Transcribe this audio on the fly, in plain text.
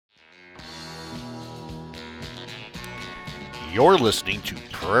You're listening to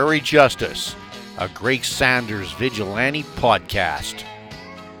Prairie Justice, a Greg Sanders vigilante podcast.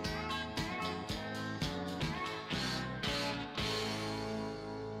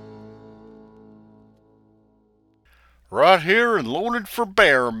 Right here and loaded for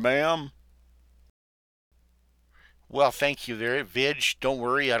bear, ma'am. Well, thank you there, Vig. Don't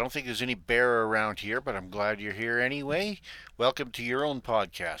worry, I don't think there's any bear around here, but I'm glad you're here anyway. Welcome to your own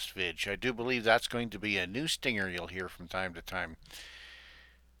podcast, Vig. I do believe that's going to be a new stinger you'll hear from time to time.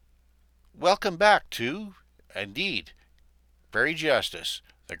 Welcome back to, indeed, Prairie Justice,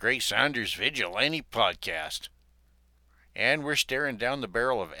 the Greg Sanders Vigilante Podcast. And we're staring down the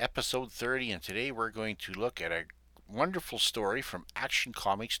barrel of episode 30, and today we're going to look at a wonderful story from Action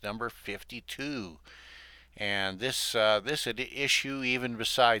Comics number 52. And this issue, even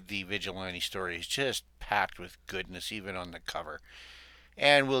beside the vigilante story, is just packed with goodness, even on the cover.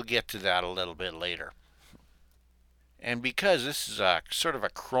 And we'll get to that a little bit later. And because this is a sort of a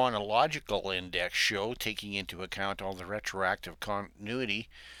chronological index show, taking into account all the retroactive continuity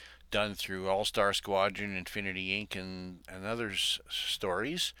done through All-Star Squadron, Infinity Inc., and other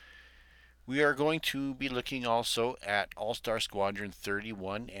stories, we are going to be looking also at All-Star Squadron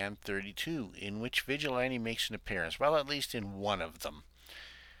 31 and 32, in which Vigilante makes an appearance. Well, at least in one of them.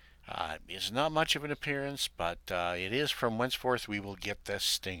 It's not much of an appearance, but it is from whenceforth we will get this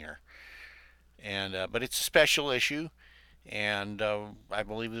stinger. But it's a special issue, and I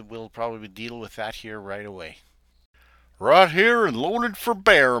believe that we'll probably deal with that here right away. Right here and loaded for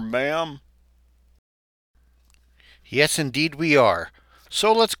bear, ma'am. Yes, indeed we are.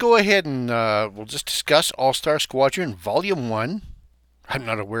 So let's go ahead and we'll just discuss All-Star Squadron Volume 1. I'm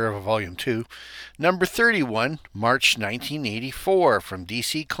not aware of a Volume 2. Number 31, March 1984 from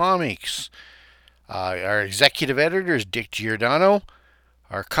DC Comics. Our executive editor is Dick Giordano.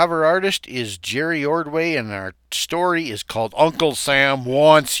 Our cover artist is Jerry Ordway, and our story is called Uncle Sam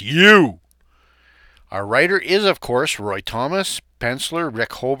Wants You. Our writer is, of course, Roy Thomas, penciler Rick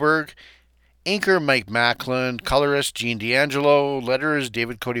Hoberg, inker Mike Macklin, colorist Gene D'Angelo, letters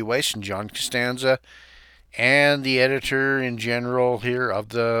David Cody Weiss and John Costanza, and the editor in general here of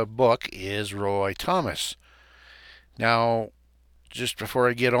the book is Roy Thomas. Now, just before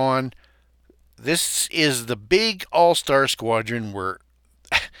I get on, this is the big All-Star Squadron where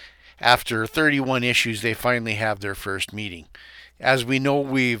after 31 issues they finally have their first meeting. As we know,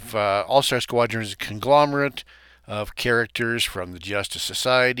 All-Star Squadron is a conglomerate of characters from the Justice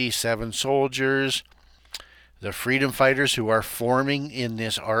Society, Seven Soldiers, the Freedom Fighters who are forming in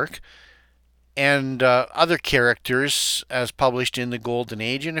this arc, and other characters as published in the Golden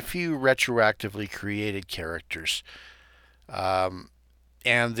Age, and a few retroactively created characters. And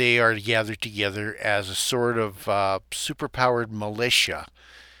they are gathered together as a sort of superpowered militia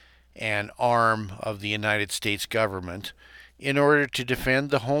and arm of the United States government in order to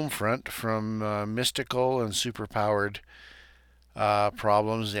defend the home front from mystical and superpowered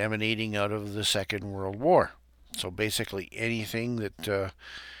problems emanating out of the Second World War. So basically anything that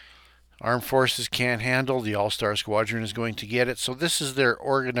armed forces can't handle, the All-Star Squadron is going to get it. So this is their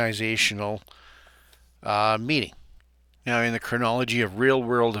organizational meeting. Now, in the chronology of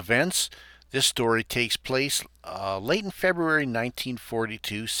real-world events, this story takes place late in February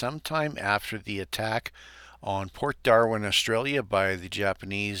 1942, sometime after the attack on Port Darwin, Australia by the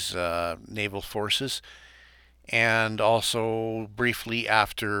Japanese naval forces, and also briefly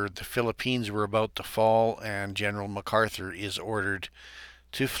after the Philippines were about to fall and General MacArthur is ordered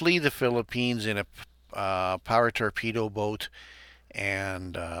to flee the Philippines in a power torpedo boat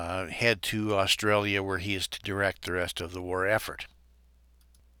and head to Australia, where he is to direct the rest of the war effort.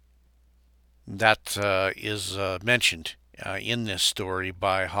 That is mentioned in this story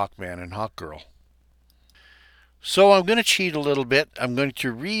by Hawkman and Hawkgirl. So I'm going to cheat a little bit. I'm going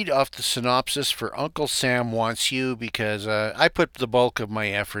to read off the synopsis for Uncle Sam Wants You because I put the bulk of my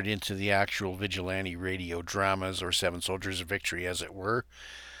effort into the actual vigilante radio dramas, or Seven Soldiers of Victory, as it were.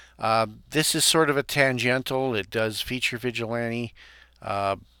 This is sort of a tangential. It does feature vigilante,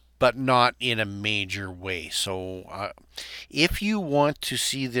 but not in a major way. So if you want to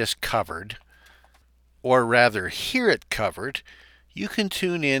see this covered, or rather hear it covered, you can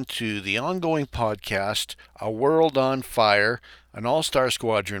tune in to the ongoing podcast, A World on Fire, an All-Star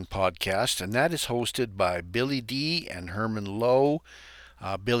Squadron podcast, and that is hosted by Billy D. and Herman Lowe.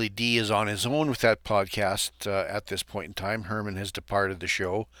 Billy D. is on his own with that podcast at this point in time. Herman has departed the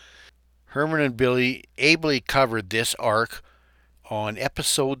show. Herman and Billy ably covered this arc on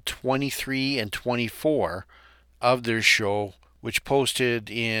episode 23 and 24 of their show, which posted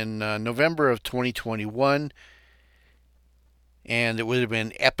in November of 2021. And it would have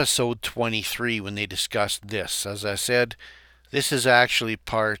been episode 23 when they discussed this. As I said, This is actually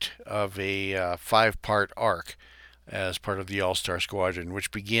part of a 5-part arc as part of the All-Star Squadron,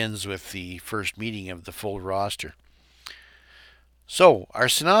 which begins with the first meeting of the full roster. So, our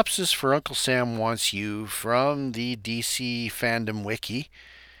synopsis for Uncle Sam Wants You from the DC Fandom Wiki.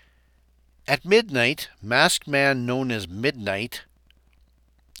 At midnight, masked man known as Midnight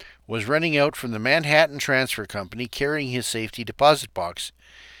was running out from the Manhattan Transfer Company carrying his safety deposit box.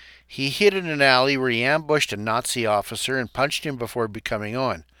 He hid in an alley where he ambushed a Nazi officer and punched him before becoming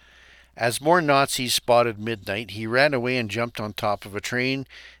on. As more Nazis spotted Midnight, he ran away and jumped on top of a train,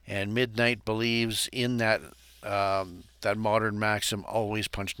 and Midnight believes in that modern maxim, always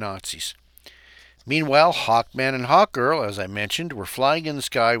punch Nazis. Meanwhile, Hawkman and Hawkgirl, as I mentioned, were flying in the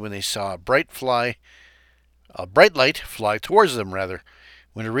sky when they saw a bright light fly towards them, rather.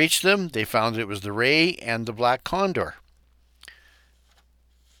 When it reached them, they found it was the Ray and the Black Condor.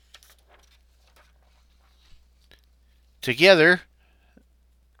 Together,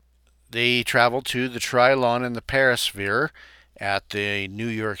 they traveled to the Trilon and the Perisphere at the New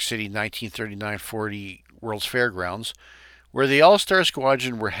York City 1939-40 World's Fairgrounds, where the All-Star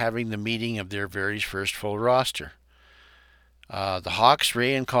Squadron were having the meeting of their very first full roster. The Hawks,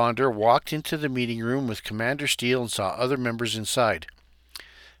 Ray, and Condor walked into the meeting room with Commander Steele and saw other members inside.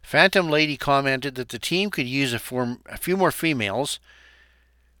 Phantom Lady commented that the team could use a few more females,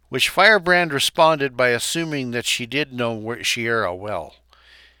 which Firebrand responded by assuming that she did know Shiera well.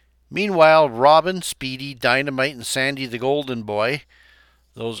 Meanwhile, Robin, Speedy, Dynamite, and Sandy the Golden Boy,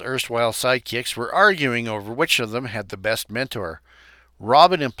 those erstwhile sidekicks, were arguing over which of them had the best mentor.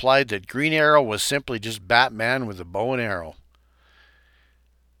 Robin implied that Green Arrow was simply just Batman with a bow and arrow.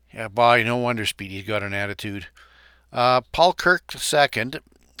 Yeah, boy, no wonder Speedy's got an attitude. Paul Kirk II,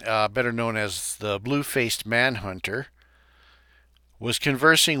 better known as the Blue-Faced Manhunter, was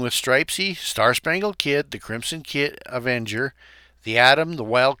conversing with Stripesy, Star-Spangled Kid, the Crimson Kid Avenger, the Atom, the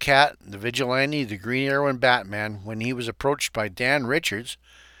Wildcat, the Vigilante, the Green Arrow, and Batman when he was approached by Dan Richards,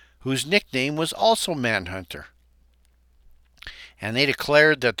 whose nickname was also Manhunter. And they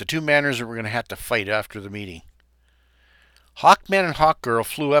declared that the two manners were going to have to fight after the meeting. Hawkman and Hawkgirl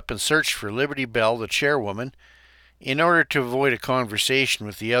flew up and searched for Liberty Bell, the chairwoman, in order to avoid a conversation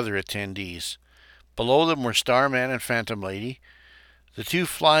with the other attendees. Below them were Starman and Phantom Lady. The two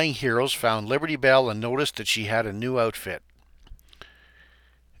flying heroes found Liberty Bell and noticed that she had a new outfit.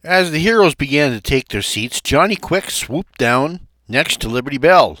 As the heroes began to take their seats, Johnny Quick swooped down next to Liberty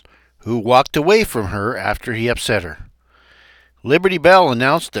Bell, who walked away from her after he upset her. Liberty Bell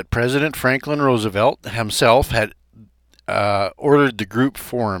announced that President Franklin Roosevelt himself had ordered the group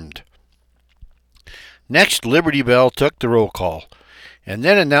formed. Next, Liberty Bell took the roll call, and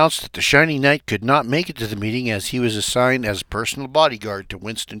then announced that the Shining Knight could not make it to the meeting as he was assigned as personal bodyguard to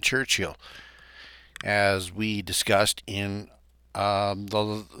Winston Churchill, as we discussed in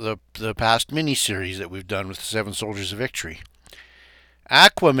the past mini-series that we've done with the Seven Soldiers of Victory.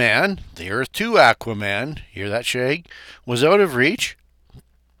 Aquaman, the Earth 2 Aquaman, hear that, Shag, was out of reach.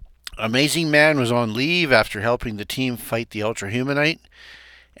 Amazing Man was on leave after helping the team fight the Ultra-Humanite,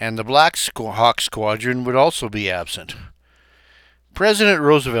 and the Black Hawk Squadron would also be absent. President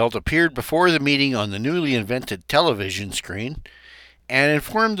Roosevelt appeared before the meeting on the newly invented television screen and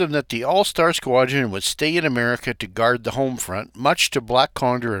informed them that the All-Star Squadron would stay in America to guard the home front, much to Black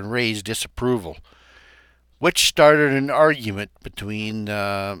Condor and Ray's disapproval, which started an argument between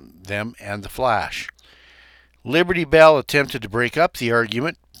them and the Flash. Liberty Bell attempted to break up the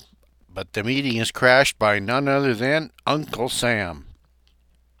argument, but the meeting is crashed by none other than Uncle Sam.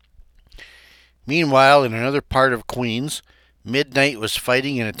 Meanwhile, in another part of Queens, Midnight was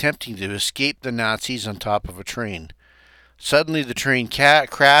fighting and attempting to escape the Nazis on top of a train. Suddenly, the train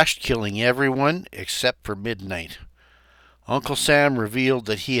crashed, killing everyone except for Midnight. Uncle Sam revealed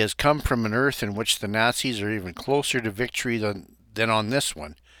that he has come from an Earth in which the Nazis are even closer to victory than on this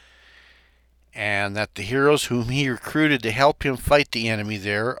one, and that the heroes whom he recruited to help him fight the enemy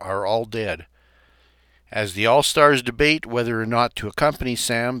there are all dead. As the All-Stars debate whether or not to accompany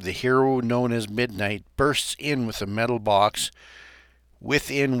Sam, the hero known as Midnight bursts in with a metal box,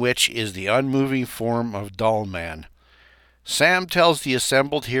 within which is the unmoving form of Dollman. Sam tells the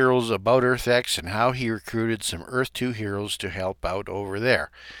assembled heroes about Earth X and how he recruited some Earth 2 heroes to help out over there.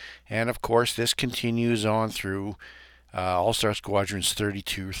 And of course, this continues on through All-Star Squadrons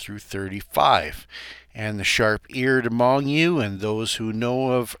 32 through 35. And the sharp-eared among you and those who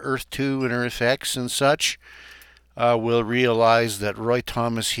know of Earth 2 and Earth X and such will realize that Roy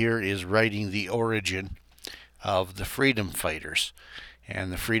Thomas here is writing the origin of the Freedom Fighters.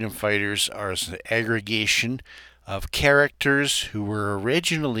 And the Freedom Fighters are an aggregation of characters who were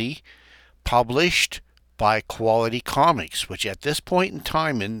originally published by Quality Comics, which at this point in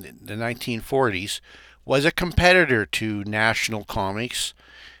time in the 1940s was a competitor to National Comics,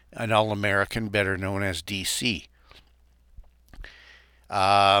 an All-American, better known as DC.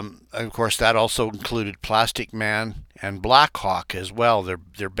 Of course, that also included Plastic Man and Black Hawk as well,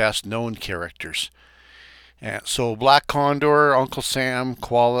 their best known characters. And so Black Condor, Uncle Sam,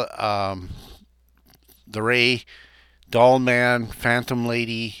 the Ray, Doll Man, Phantom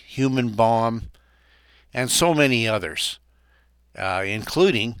Lady, Human Bomb, and so many others,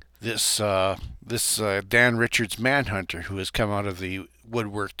 including this Dan Richards Manhunter, who has come out of the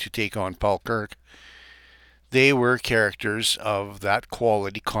woodwork to take on Paul Kirk. They were characters of that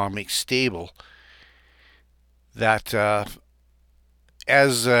Quality Comics stable that,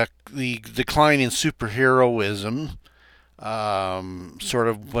 as the decline in superheroism sort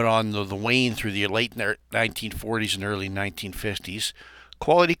of went on the wane through the late 1940s and early 1950s,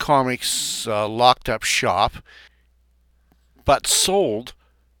 Quality Comics locked up shop but sold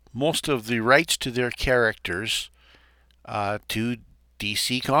most of the rights to their characters to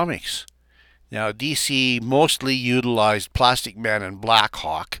DC Comics. Now, DC mostly utilized Plastic Man and Black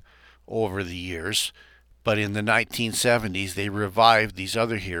Hawk over the years, but in the 1970s they revived these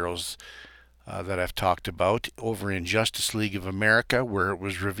other heroes that I've talked about over in Justice League of America, where it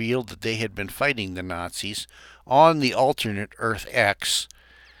was revealed that they had been fighting the Nazis on the alternate Earth X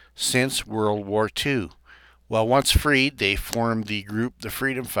since World War II. Well, once freed, they formed the group the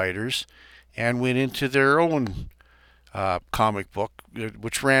Freedom Fighters and went into their own comic book,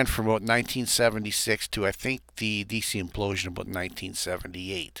 which ran from about 1976 to, I think, the DC implosion about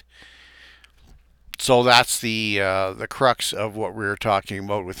 1978. So that's the crux of what we were talking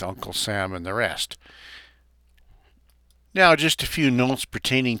about with Uncle Sam and the rest. Now, just a few notes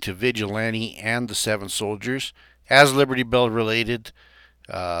pertaining to Vigilante and the Seven Soldiers. As Liberty Bell related,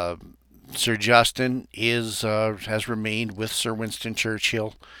 Sir Justin has remained with Sir Winston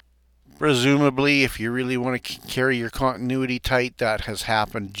Churchill. Presumably, if you really want to carry your continuity tight, that has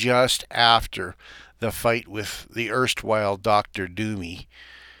happened just after the fight with the erstwhile Dr. Doomy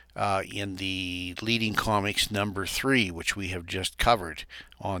in the Leading Comics number 3, which we have just covered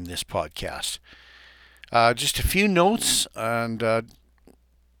on this podcast. Just a few notes and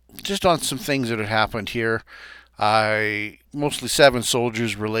just on some things that have happened here. Mostly Seven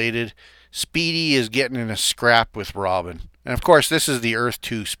Soldiers related. Speedy is getting in a scrap with Robin. And of course, this is the Earth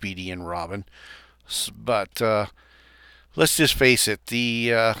 2 Speedy and Robin. But let's just face it,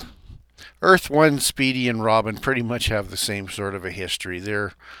 the Earth 1 Speedy and Robin pretty much have the same sort of a history.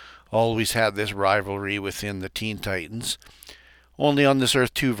 They're always had this rivalry within the Teen Titans. Only on this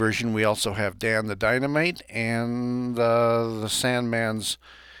Earth 2 version, we also have Dan the Dynamite and the Sandman's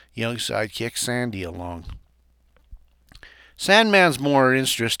young sidekick Sandy along. Sandman's more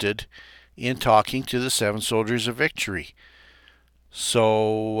interested in talking to the Seven Soldiers of Victory.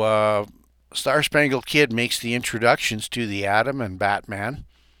 So Star Spangled Kid makes the introductions to the Atom and Batman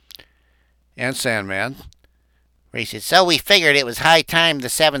and Sandman. He said, so we figured it was high time the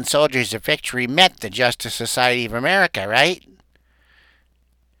Seven Soldiers of Victory met the Justice Society of America, right?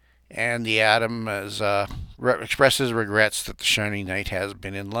 And the Atom expresses regrets that the Shining Knight has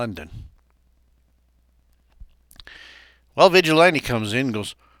been in London. Well, Vigilante comes in and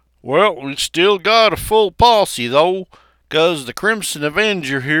goes, well, we still got a full posse, though, 'cause the Crimson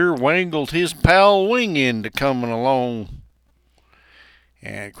Avenger here wangled his pal Wing into coming along.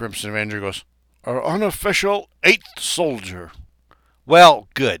 And Crimson Avenger goes, our unofficial 8th soldier. Well,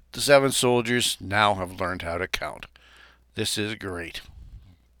 good. The 7 soldiers now have learned how to count. This is great.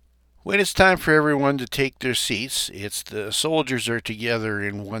 When it's time for everyone to take their seats, the soldiers are together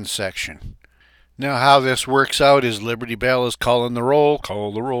in one section. Now, how this works out is Liberty Bell is calling the roll,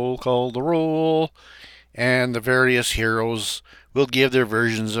 call the roll, call the roll, and the various heroes will give their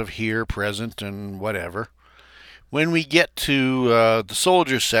versions of here, present, and whatever. When we get to the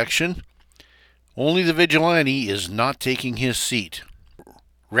soldiers section, only the Vigilante is not taking his seat.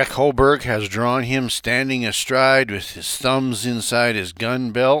 Rick Hoberg has drawn him standing astride with his thumbs inside his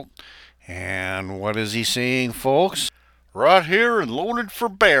gun belt. And what is he saying, folks? Right here and loaded for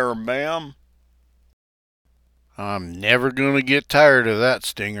bear, ma'am. I'm never going to get tired of that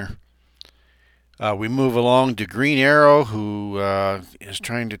stinger. We move along to Green Arrow, who is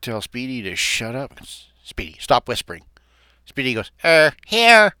trying to tell Speedy to shut up. Speedy, stop whispering. Speedy goes,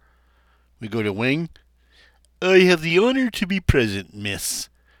 here. We go to Wing. I have the honor to be present, miss.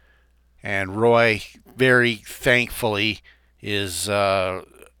 And Roy, very thankfully, is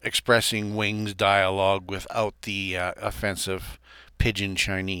expressing Wing's dialogue without the offensive pidgin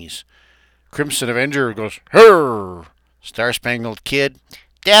Chinese. Crimson Avenger goes, her. Star Spangled Kid,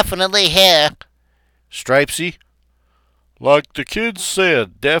 definitely here. Stripesy, like the kids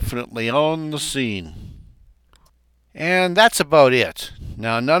said, definitely on the scene. And that's about it.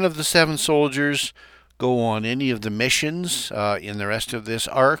 Now, none of the seven soldiers go on any of the missions in the rest of this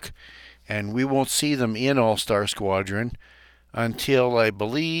arc, and we won't see them in All-Star Squadron until, I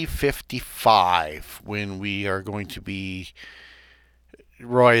believe, 55, when we are going to be.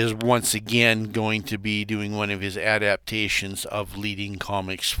 Roy is once again going to be doing one of his adaptations of Leading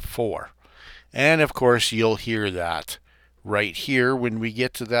Comics 4. And of course, you'll hear that right here when we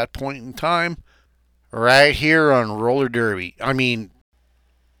get to that point in time, right here on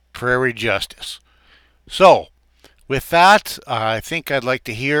Prairie Justice. So, with that, I think I'd like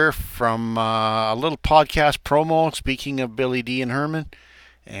to hear from a little podcast promo, speaking of Billy D. and Herman.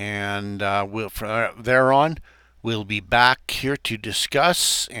 And from there on, we'll be back here to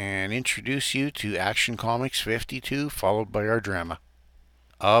discuss and introduce you to Action Comics 52, followed by our drama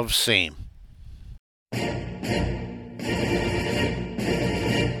of same.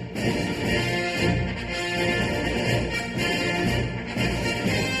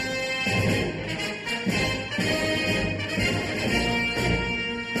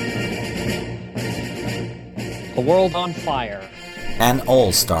 A World on Fire, an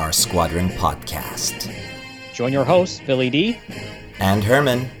All-Star Squadron podcast. Join your hosts, Billy D. and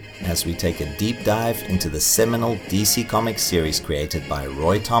Herman, as we take a deep dive into the seminal DC Comics series created by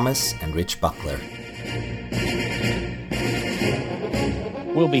Roy Thomas and Rich Buckler.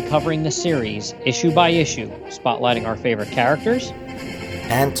 We'll be covering the series issue by issue, spotlighting our favorite characters,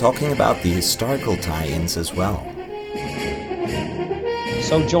 and talking about the historical tie-ins as well.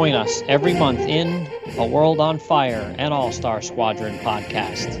 So join us every month in A World on Fire, an All-Star Squadron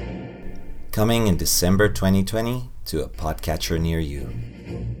podcast. Coming in December 2020 to a podcatcher near you.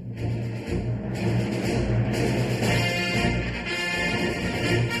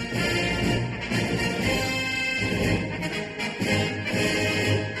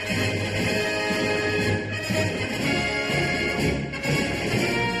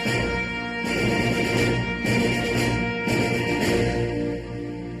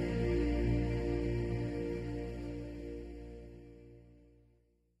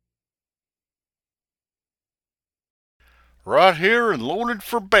 Right here and loaded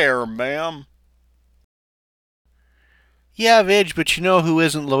for bear, ma'am. Yeah, Vidge, but you know who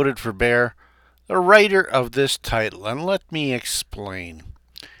isn't loaded for bear? The writer of this title, and let me explain.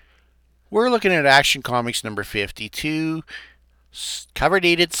 We're looking at Action Comics number 52, cover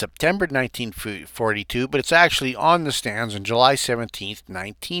dated September 1942, but it's actually on the stands on July 17th,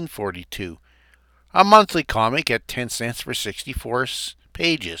 1942. A monthly comic at 10 cents for 64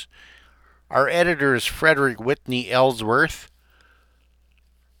 pages. Our editor is Frederick Whitney Ellsworth.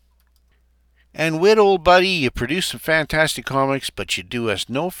 And Whit, old buddy, you produce some fantastic comics, but you do us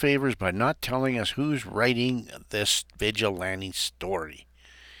no favors by not telling us who's writing this vigilante story.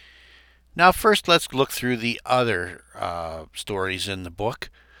 Now, first, let's look through the other stories in the book.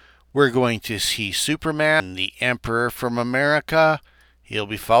 We're going to see Superman, the Emperor from America. He'll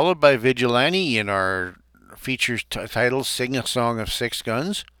be followed by Vigilante in our features title, Sing a Song of Six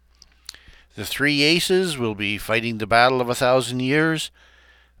Guns. The Three Aces will be fighting the Battle of 1,000 Years.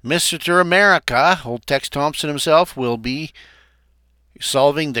 Mr. America, old Tex Thompson himself, will be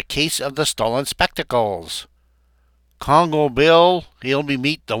solving the case of the stolen spectacles. Congo Bill, he'll be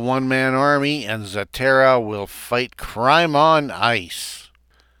meet the one-man army, and Zatara will fight crime on ice.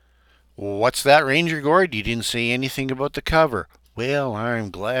 What's that, Ranger Gord? You didn't say anything about the cover. Well, I'm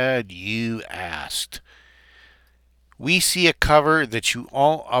glad you asked. We see a cover that you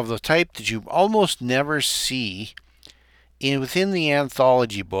all of the type that you almost never see within the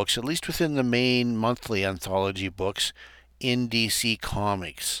anthology books, at least within the main monthly anthology books in DC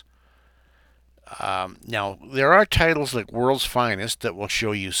Comics. Now, there are titles like World's Finest that will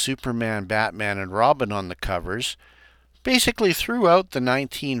show you Superman, Batman, and Robin on the covers, basically throughout the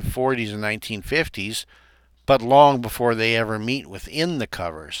 1940s and 1950s, but long before they ever meet within the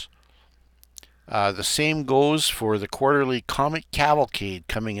covers. The same goes for the quarterly Comic Cavalcade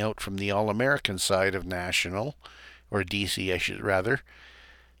coming out from the All-American side of National, or DC I should rather,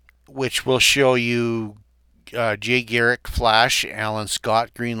 which will show you Jay Garrick, Flash, Alan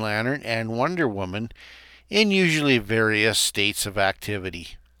Scott, Green Lantern, and Wonder Woman in usually various states of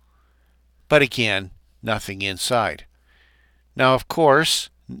activity. But again, nothing inside. Now, of course,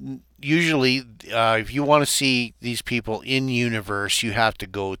 usually, if you want to see these people in universe, you have to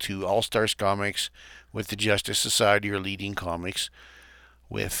go to All Stars Comics with the Justice Society or Leading Comics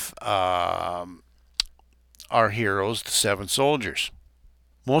with our heroes, the Seven Soldiers.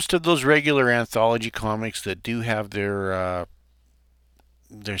 Most of those regular anthology comics that do have their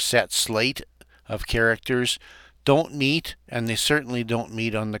set slate of characters don't meet, and they certainly don't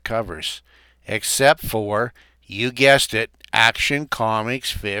meet on the covers. Except for, you guessed it, Action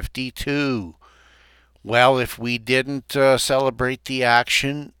Comics 52. Well, if we didn't celebrate the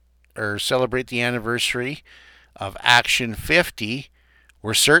anniversary of Action 50,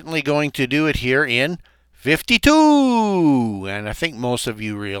 we're certainly going to do it here in 52. And I think most of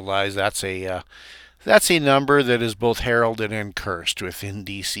you realize that's a number that is both heralded and cursed within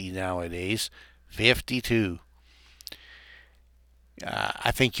DC nowadays. 52.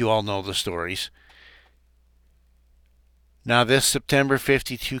 I think you all know the stories. Now, this September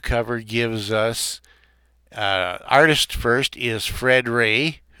 52 cover gives us artist first is Fred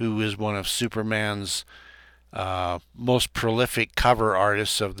Ray, who is one of Superman's most prolific cover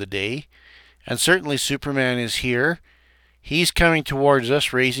artists of the day. And certainly Superman is here. He's coming towards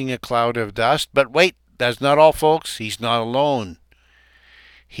us, raising a cloud of dust. But wait, that's not all, folks. He's not alone.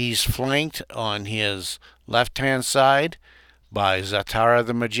 He's flanked on his left-hand side by Zatara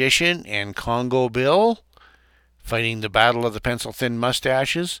the Magician and Congo Bill, fighting the Battle of the Pencil-Thin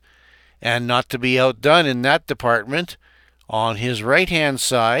Mustaches. And not to be outdone in that department, on his right-hand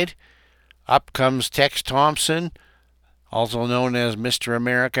side, up comes Tex Thompson, also known as Mr.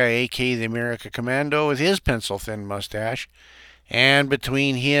 America, a.k.a. the America Commando, with his pencil-thin mustache. And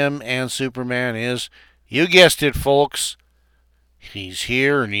between him and Superman is, you guessed it, folks, he's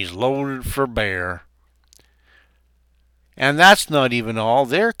here and he's loaded for bear. And that's not even all.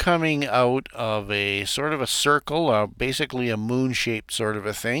 They're coming out of a sort of a circle, basically a moon-shaped sort of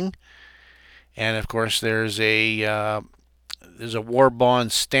a thing. And of course, there's a war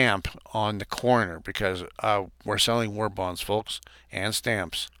bond stamp on the corner because we're selling war bonds, folks, and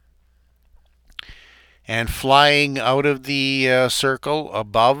stamps. And flying out of the circle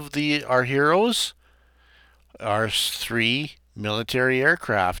above our heroes are 3 military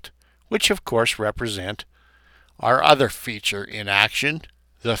aircraft, which of course represent our other feature in action,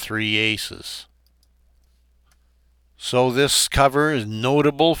 the 3 Aces. So this cover is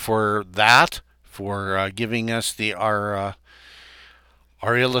notable for that, for giving us our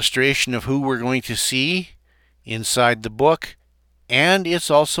illustration of who we're going to see inside the book, and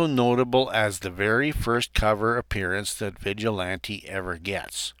it's also notable as the very first cover appearance that Vigilante ever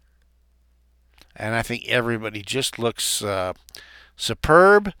gets. And I think everybody just looks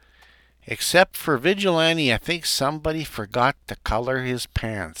superb. Except for Vigilante, I think somebody forgot to color his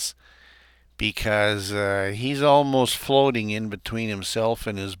pants because he's almost floating in between himself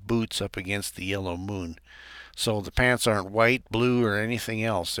and his boots up against the yellow moon. So the pants aren't white, blue, or anything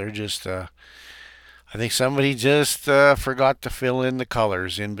else. They're just, I think somebody just forgot to fill in the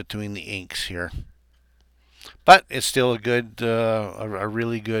colors in between the inks here. But it's still a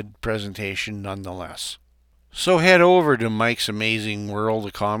really good presentation nonetheless. So head over to Mike's Amazing World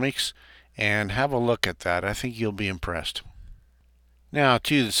of Comics and have a look at that. I think you'll be impressed. Now,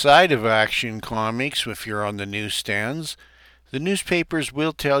 to the side of Action Comics, if you're on the newsstands, the newspapers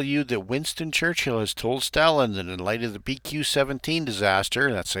will tell you that Winston Churchill has told Stalin that in light of the PQ-17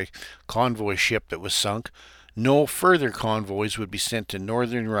 disaster, that's a convoy ship that was sunk, no further convoys would be sent to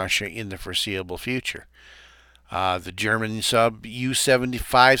northern Russia in the foreseeable future. The German sub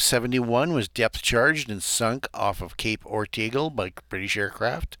U-7571 was depth charged and sunk off of Cape Ortegal by British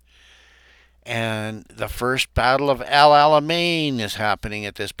aircraft. And the first Battle of El Alamein is happening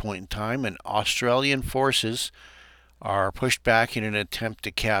at this point in time, and Australian forces are pushed back in an attempt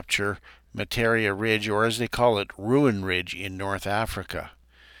to capture Materia Ridge, or as they call it, Ruin Ridge in North Africa.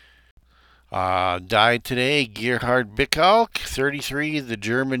 Died today Gerhard Bickalk, 33, the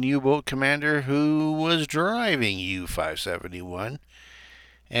German U-boat commander who was driving U-571,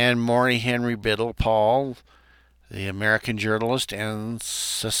 and Maury Henry Biddle Paul, the American journalist and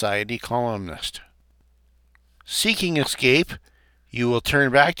society columnist. Seeking escape, you will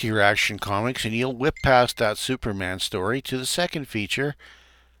turn back to your Action Comics and you'll whip past that Superman story to the second feature,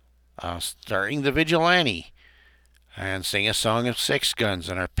 starring the Vigilante, and sing a song of 6 guns.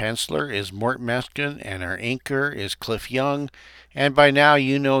 And our penciler is Mort Meskin, and our inker is Cliff Young. And by now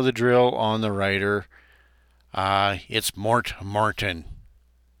you know the drill on the writer. It's Mort Martin.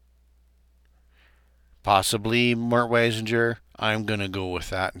 Possibly Mort Weisinger. I'm going to go with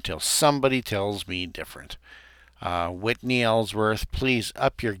that until somebody tells me different. Whitney Ellsworth, please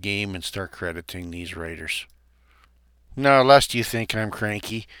up your game and start crediting these writers. Now, lest you think I'm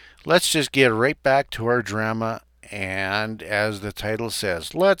cranky, let's just get right back to our drama. And as the title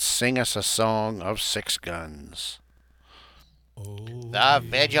says, let's sing us a song of 6 guns. The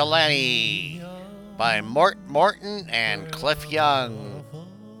Vigilante by Mort Morton and Cliff Young.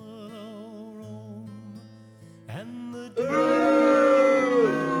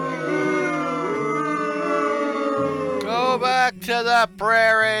 back to the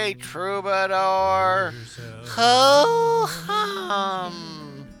Prairie Troubadour. Ho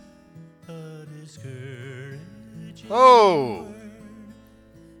hum. Ho!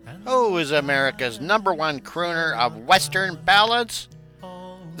 Who is America's #1 crooner of Western ballads?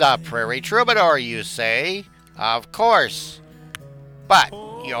 The Prairie Troubadour, you say? Of course. But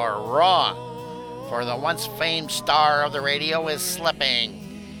you're wrong, for the once famed star of the radio is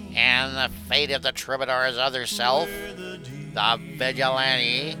slipping, and the fate of the troubadour's other self, the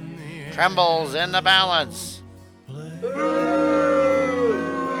vigilante, trembles in the balance.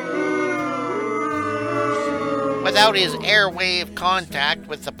 Without his airwave contact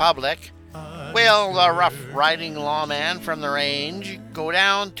with the public, will the rough-riding lawman from the range go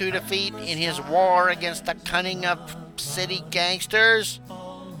down to defeat in his war against the cunning of city gangsters?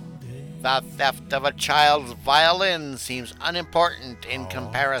 The theft of a child's violin seems unimportant in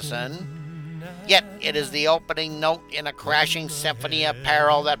comparison, yet it is the opening note in a crashing symphony of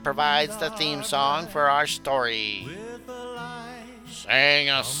peril that provides the theme song for our story. Sing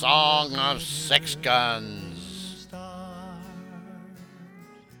a song of six guns.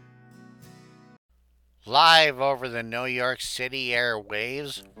 Live over the New York City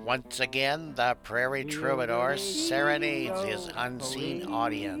airwaves, once again the Prairie Troubadour serenades his unseen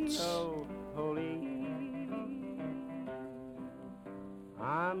audience.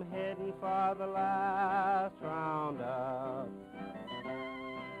 I'm heading for the last roundup.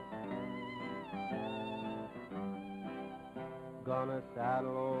 Gonna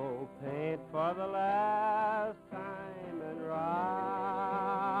saddle old paint for the last time and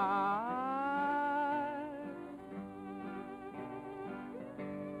ride.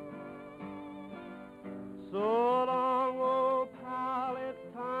 So long, old pal,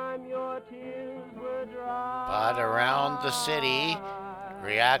 it's time your tears were dry. But around the city,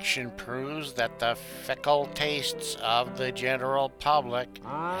 reaction proves that the fickle tastes of the general public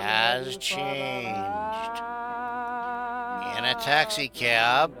has changed. In a taxi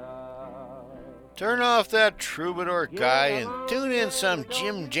cab, turn off that troubadour guy and tune in some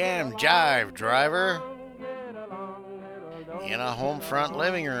Jim Jam jive, driver. In a home front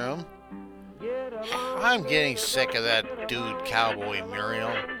living room, I'm getting sick of that dude Cowboy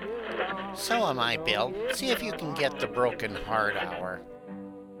Muriel. So am I, Bill. See if you can get the Broken Heart Hour.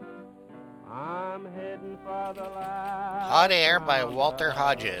 I'm heading for the last. Hot Air by Walter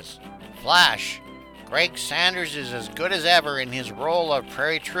Hodges. Flash. Greg Sanders is as good as ever in his role of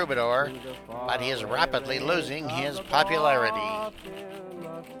Prairie Troubadour, but he is rapidly losing his popularity.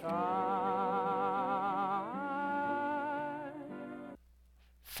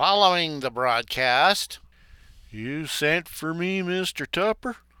 Following the broadcast, You sent for me, Mr.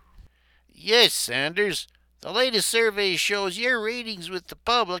 Tupper? yes, Sanders, the latest survey shows your ratings with the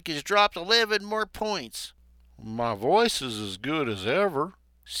public has dropped 11 more points. My voice is as good as ever.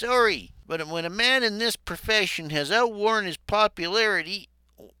 Sorry, but when a man in this profession has outworn his popularity,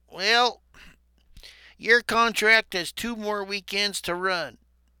 well, your contract has 2 more weekends to run,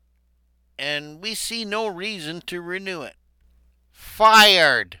 and we see no reason to renew it.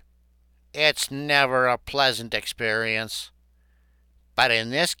 Fired! It's never a pleasant experience. But in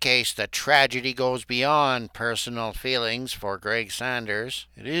this case, the tragedy goes beyond personal feelings for Greg Sanders.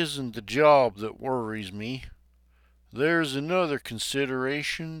 It isn't the job that worries me. There's another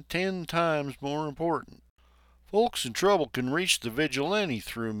consideration 10 times more important. Folks in trouble can reach the vigilante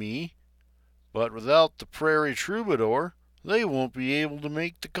through me, but without the Prairie Troubadour, they won't be able to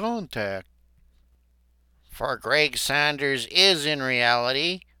make the contact. For Greg Sanders is in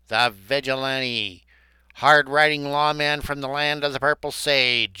reality the vigilante, hard-riding lawman from the land of the purple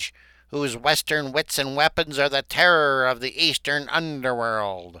sage, whose western wits and weapons are the terror of the eastern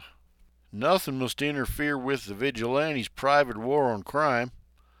underworld. Nothing must interfere with the vigilante's private war on crime.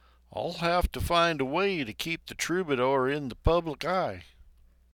 I'll have to find a way to keep the troubadour in the public eye.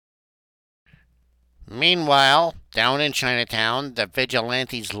 Meanwhile, down in Chinatown, the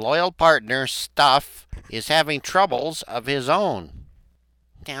vigilante's loyal partner, Stuff, is having troubles of his own.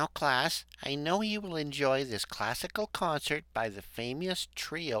 Now, class, I know you will enjoy this classical concert by the famous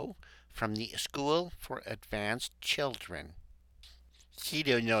trio from the School for Advanced Children. You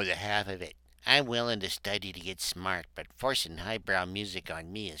don't know the half of it. I'm willing to study to get smart, but forcing highbrow music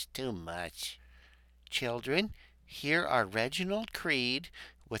on me is too much. Children, here are Reginald Creed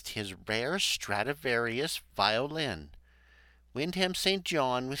with his rare Stradivarius violin, Wyndham St.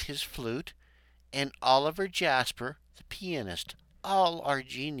 John with his flute, and Oliver Jasper, the pianist. All are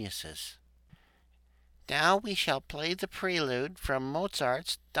geniuses. Now we shall play the prelude from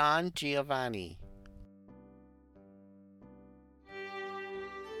Mozart's Don Giovanni.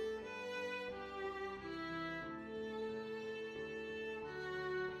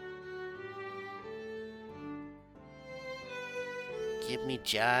 Give me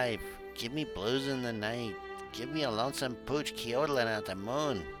jive. Give me blues in the night. Give me a lonesome pooch yodeling at the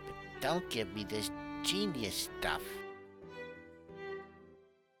moon. But don't give me this genius stuff.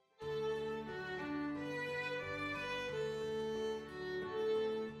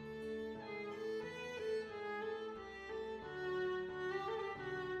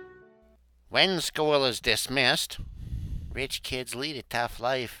 When school is dismissed, rich kids lead a tough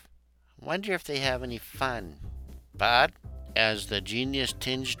life. Wonder if they have any fun. But as the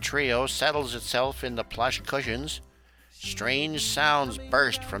genius-tinged trio settles itself in the plush cushions, strange sounds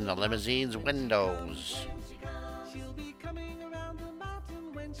burst from the limousine's windows.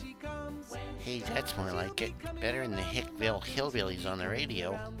 Hey, that's more like it. Better than the Hickville Hillbillies on the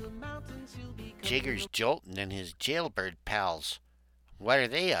radio. Jigger's jolting and his jailbird pals. What are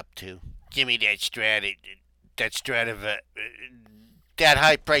they up to? Give me that that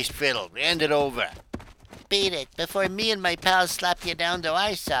high-priced fiddle. Hand it over. Beat it before me and my pals slap you down to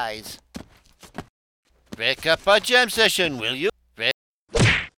our size. Break up our jam session, will you?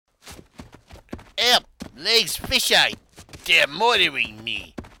 Help! Legs fisheye! They're murdering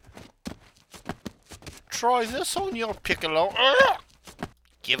me. Try this on your piccolo.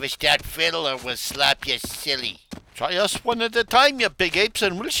 Give us that fiddle or we'll slap you silly. Try us one at a time, you big apes,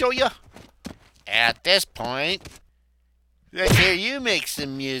 and we'll show you. At this point, let's hear you make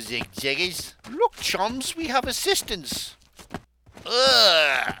some music, Jiggers. Look, chums, we have assistants.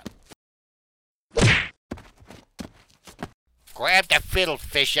 Ugh! Grab the fiddle,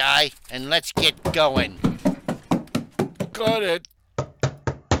 fisheye, and let's get going. Got it.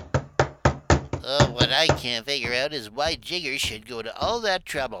 What I can't figure out is why Jigger should go to all that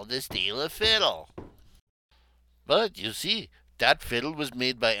trouble to steal a fiddle. But, you see, that fiddle was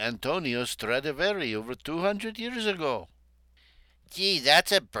made by Antonio Stradivari over 200 years ago. Gee,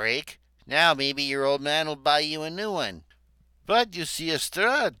 that's a break. Now maybe your old man will buy you a new one. But, you see, a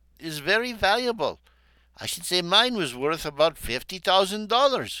Strad is very valuable. I should say mine was worth about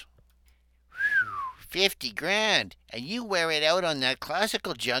 $50,000. 50 grand, and you wear it out on that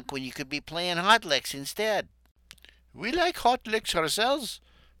classical junk when you could be playing hot licks instead. We like hot licks ourselves,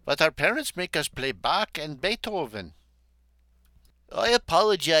 but our parents make us play Bach and Beethoven. I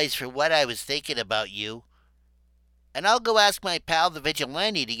apologize for what I was thinking about you, and I'll go ask my pal the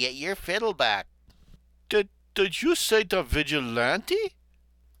Vigilante to get your fiddle back. Did you say the Vigilante?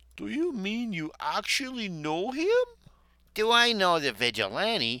 Do you mean you actually know him? Do I know the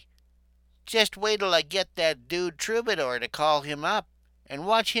Vigilante? Just wait till I get that dude Troubadour to call him up, and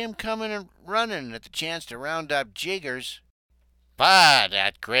watch him coming and running at the chance to round up Jiggers. But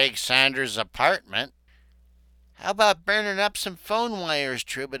at Greg Sanders' apartment. How about burning up some phone wires,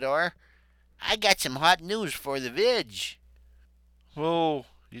 Troubadour? I got some hot news for the Vig. Oh,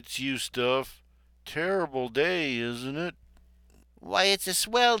 it's you stuff. Terrible day, isn't it? Why, it's a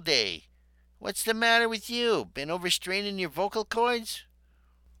swell day. What's the matter with you? Been overstraining your vocal cords?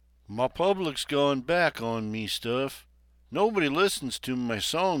 My public's gone back on me, stuff. Nobody listens to my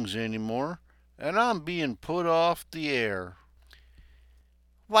songs anymore, and I'm being put off the air.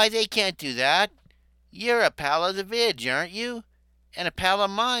 Why, they can't do that. You're a pal of the Vig, aren't you? And a pal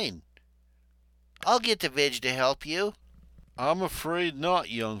of mine. I'll get the Vig to help you. I'm afraid not,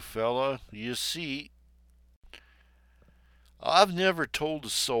 young fella. You see, I've never told a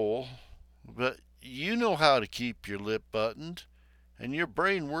soul, but you know how to keep your lip buttoned, and your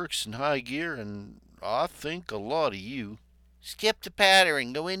brain works in high gear, and I think a lot of you. Skip the patter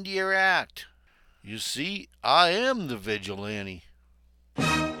and go into your act. You see, I am the Vigilante.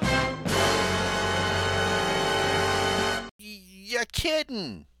 You're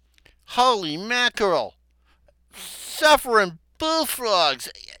kidding. Holy mackerel. Suffering bullfrogs.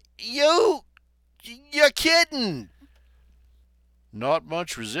 You're kidding. Not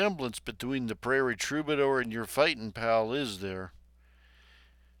much resemblance between the Prairie Troubadour and your fighting pal, is there?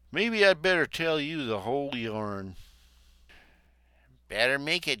 Maybe I'd better tell you the whole yarn. Better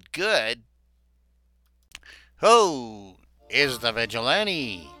make it good. Who is the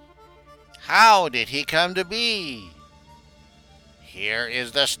Vigilante? How did he come to be? Here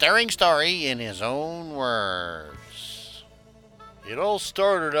is the stirring story in his own words. It all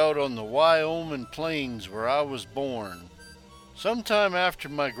started out on the Wyoming plains where I was born. Sometime after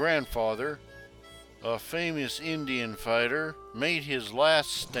my grandfather, a famous Indian fighter, made his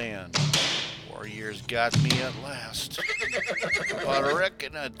last stand. Warriors got me at last. But I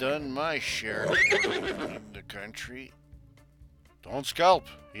reckon I done my share in the country. Don't scalp,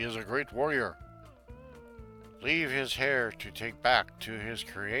 he is a great warrior. Leave his hair to take back to his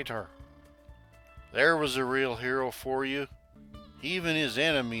creator. There was a real hero for you. Even his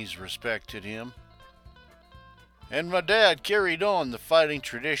enemies respected him. and my dad carried on the fighting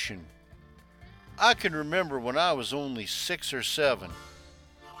tradition. I can remember when I was only 6 or 7.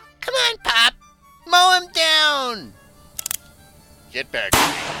 Come on, Pop! Mow him down! Get back.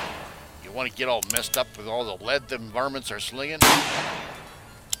 You want to get all messed up with all the lead them varmints are slinging?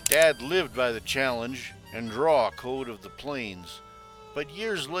 Dad lived by the challenge and draw code of the plains. But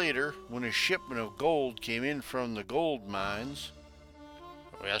years later, when a shipment of gold came in from the gold mines,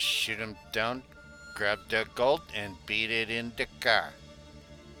 We'll shoot him down, grab the gold, and beat it in the car.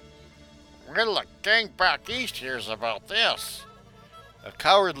 Well, the gang back east hears about this. a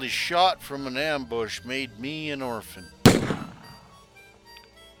cowardly shot from an ambush made me an orphan.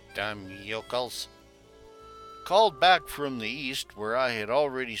 Damn yokels. Called back from the east, where I had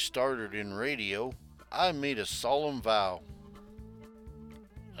already started in radio, I made a solemn vow.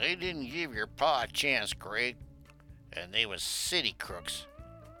 They didn't give your pa a chance, Craig. And they was city crooks.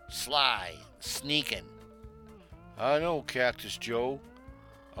 Sly, sneaking. I know, Cactus Joe.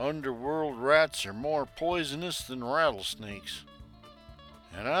 Underworld rats are more poisonous than rattlesnakes.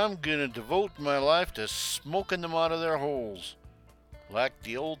 And I'm gonna devote my life to smoking them out of their holes, like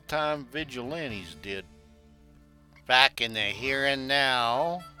the old-time vigilantes did. Back in the here and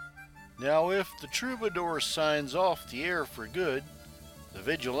now. Now, if the troubadour signs off the air for good, the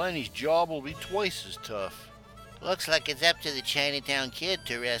vigilante's job will be twice as tough. Looks like it's up to the Chinatown Kid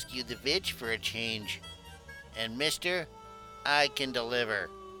to rescue the Vidge for a change. And mister, I can deliver.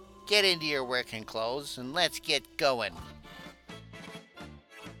 Get into your working clothes and let's get going.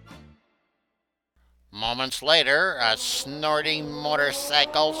 Moments later, a snorting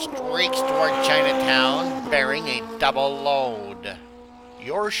motorcycle streaks toward Chinatown, bearing a double load.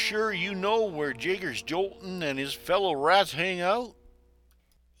 You're sure you know where Jaggers Jolton and his fellow rats hang out?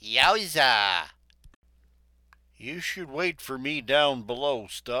 Yowza! You should wait for me down below,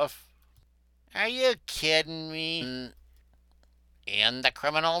 Stuff. Are you kidding me? In the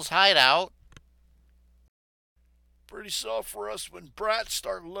criminal's hideout. Pretty soft for us when brats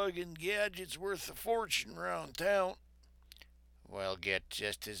start lugging gadgets worth a fortune round town. We'll get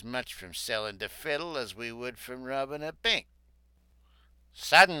just as much from selling the fiddle as we would from robbing a bank.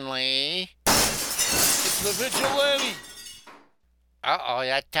 Suddenly... It's the vigilante! Uh-oh,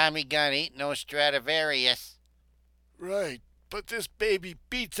 that Tommy gun ain't no Stradivarius. Right, but this baby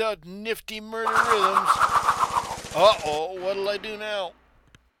beats out nifty murder rhythms. Uh-oh, what'll I do now?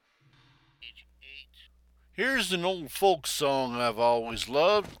 Here's an old folk song I've always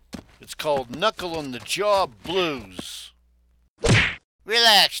loved. It's called Knuckle on the Jaw Blues.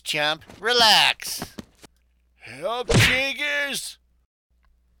 Relax, chump, relax. Help, Jiggers!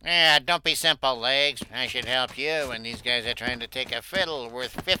 Don't be simple, Legs. I should help you, and these guys are trying to take a fiddle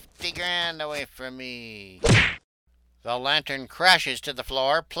worth 50 grand away from me. The lantern crashes to the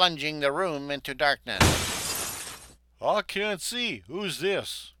floor, plunging the room into darkness. I can't see. Who's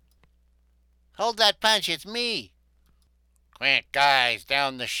this? Hold that punch, it's me. Quick, guys,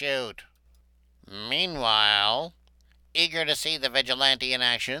 down the chute. Meanwhile, eager to see the vigilante in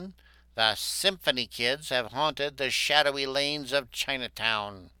action, the Symphony Kids have haunted the shadowy lanes of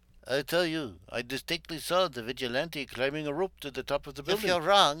Chinatown. I tell you, I distinctly saw the vigilante climbing a rope to the top of the building. If you're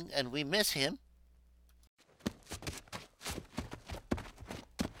wrong and we miss him...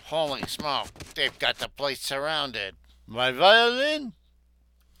 Holy smoke, they've got the place surrounded. My violin?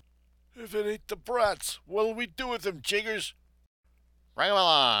 If it ain't the brats, what'll we do with them, Jiggers? Bring him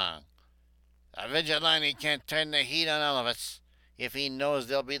along. The vigilante can't turn the heat on all of us if he knows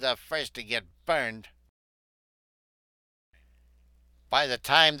they'll be the first to get burned. By the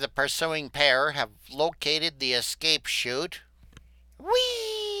time the pursuing pair have located the escape chute...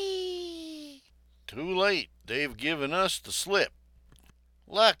 Whee! Too late. They've given us the slip.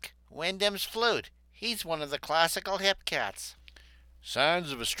 Look, Wyndham's flute. He's one of the classical hip cats.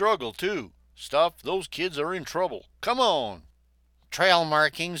 Signs of a struggle, too. Stuff, those kids are in trouble. Come on. Trail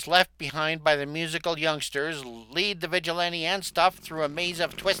markings left behind by the musical youngsters lead the vigilante and Stuff through a maze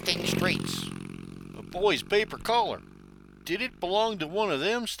of twisting streets. A boy's paper collar. Did it belong to one of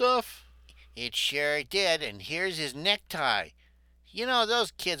them, Stuff? It sure did, and here's his necktie. You know,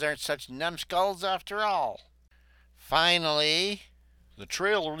 those kids aren't such numbskulls after all. Finally... The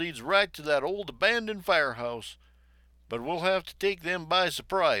trail leads right to that old abandoned firehouse. But we'll have to take them by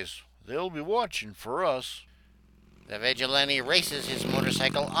surprise. They'll be watching for us. The vigilante races his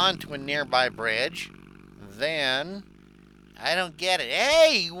motorcycle onto a nearby bridge. Then... I don't get it.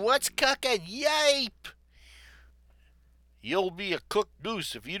 Hey, what's cooking? Yipe! You'll be a cooked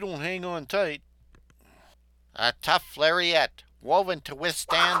goose if you don't hang on tight. A tough lariat, woven to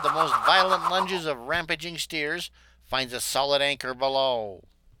withstand the most violent lunges of rampaging steers, finds a solid anchor below.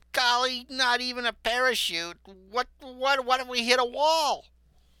 Golly, not even a parachute. What if we hit a wall?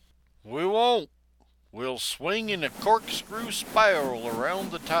 We won't. We'll swing in a corkscrew spiral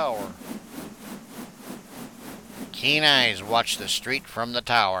around the tower. Keen eyes watch the street from the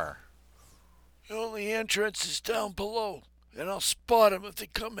tower. The only entrance is down below, and I'll spot 'em if they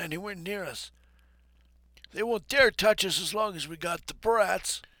come anywhere near us. They won't dare touch us as long as we got the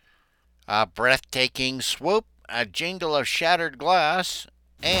brats. A breathtaking swoop, a jingle of shattered glass,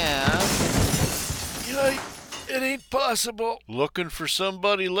 and... It ain't possible. Looking for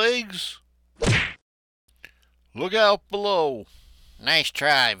somebody, Legs? Look out below. Nice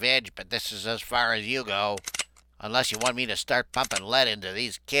try, Veg, but this is as far as you go. Unless you want me to start pumping lead into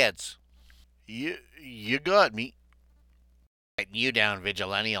these kids. You got me. Writing you down,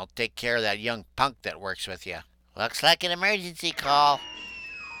 Vigilante. I'll take care of that young punk that works with you. Looks like an emergency call.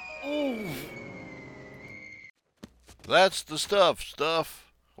 Ooh. That's the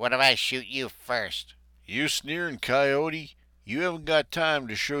stuff. What if I shoot you first? You sneering coyote. You haven't got time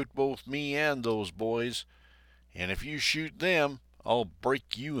to shoot both me and those boys. And if you shoot them, I'll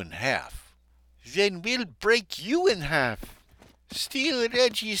break you in half. Then we'll break you in half. Steal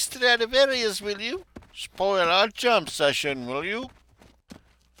Reggie Stradivarius, will you? Spoil our jump session, will you?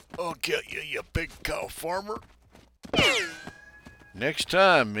 I'll get you, you big cow farmer. Next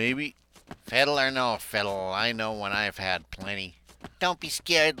time, maybe. Fiddle or no fiddle, I know when I've had plenty. Don't be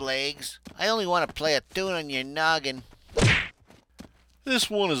scared, Legs. I only want to play a tune on your noggin. This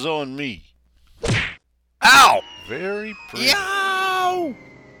one is on me. Ow! Very pretty. Yow!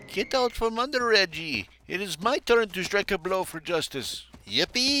 Get out from under, Reggie. It is my turn to strike a blow for justice.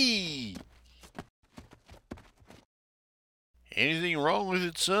 Yippee! Anything wrong with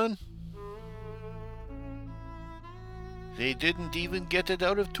it, son? They didn't even get it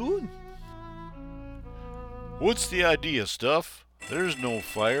out of tune. What's the idea, Stuff? There's no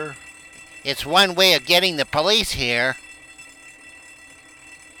fire. It's one way of getting the police here.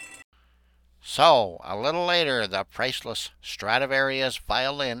 So, a little later, the priceless Stradivarius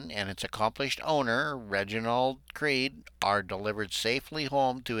violin and its accomplished owner, Reginald Creed, are delivered safely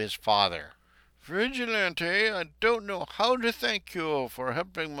home to his father. Vigilante, I don't know how to thank you for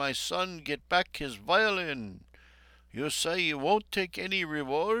helping my son get back his violin. You say you won't take any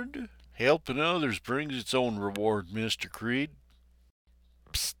reward? Helping others brings its own reward, Mr. Creed.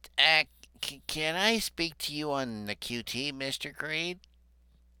 Psst, can I speak to you on the QT, Mr. Creed?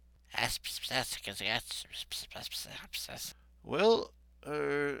 Well,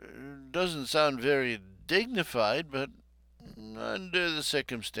 doesn't sound very dignified, but under the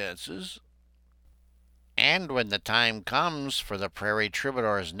circumstances. And when the time comes for the Prairie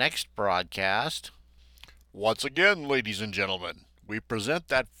Troubadour's next broadcast... Once again, ladies and gentlemen, we present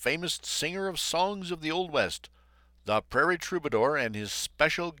that famous singer of songs of the Old West, the Prairie Troubadour and his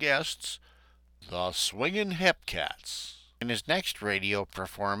special guests, the Swingin' Hepcats. In his next radio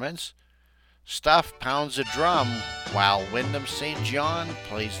performance, Stuff pounds a drum while Wyndham St. John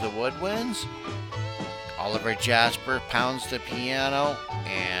plays the woodwinds, Oliver Jasper pounds the piano,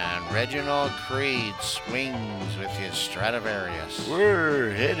 and Reginald Creed swings with his Stradivarius.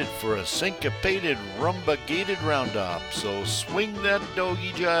 We're headed for a syncopated, rumba-gated roundup, so swing that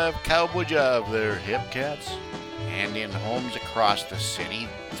doggy jive, cowboy jive there, Hepcats. And in homes across the city,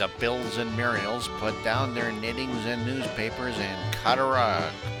 the Bills and Muriels put down their knittings and newspapers and cut a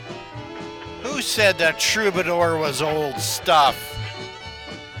rug. Who said that Troubadour was old stuff?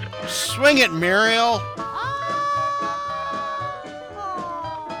 Swing it, Muriel!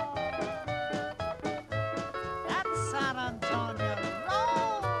 That's San Antonio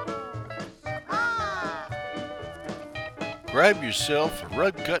Rose. Ah. Grab yourself a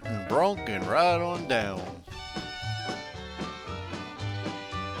rug-cutting bronc and ride on down.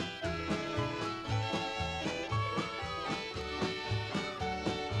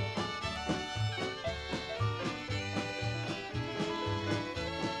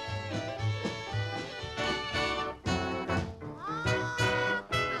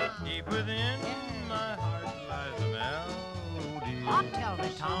 Tell me,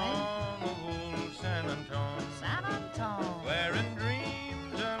 Tommy. San Antonio, San Antonio. where in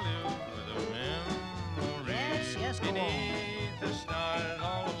dreams I live with a memory. Yes, go on. Beneath the stars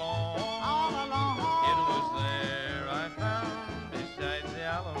all along. All along. It was there I found beside the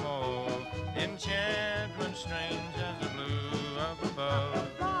Alamo enchantment strange as the blue up above.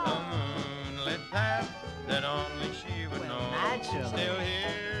 A moonlit path that only she would know. naturally. Still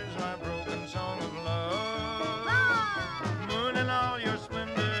hears my broken song of love. Moon in all your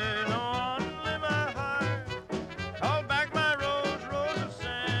splendor,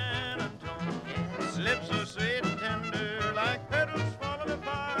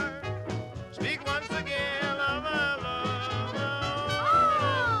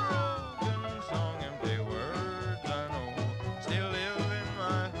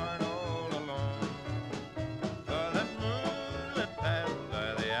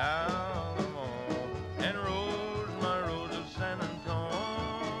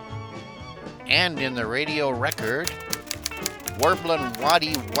 And in the radio record, Warblin'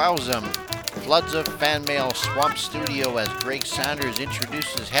 Waddy Wowzum. Floods of fan mail swamp studio as Greg Saunders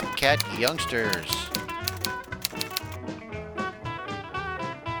introduces Hepcat youngsters.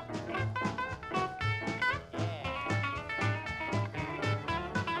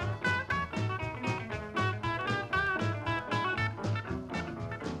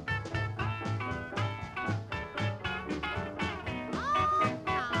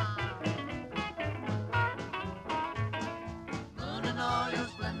 Moon in all your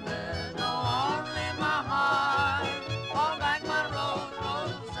splendor, no only my heart. All back my rose,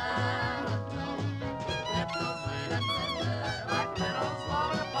 rose of San Antone. Lips so sweet and tender, like petals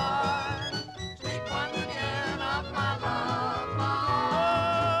falling apart. Speak once again of my love, my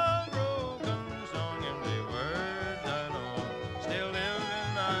heart. A broken song, empty words I know, still live in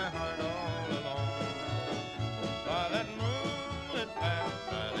my heart all alone. By that moonlit path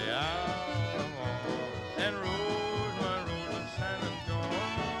by the Alamo, and rose my rose of San Antone.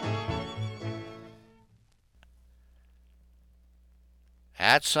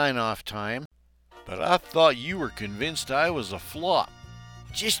 At sign-off time. But I thought you were convinced I was a flop.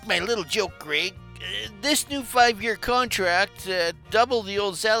 Just my little joke, Greg. This new 5-year contract, double the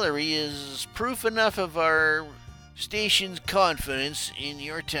old salary, is proof enough of our station's confidence in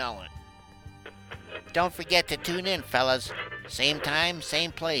your talent. Don't forget to tune in, fellas. Same time,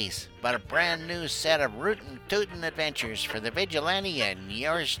 same place, but a brand new set of rootin' tootin' adventures for the vigilante and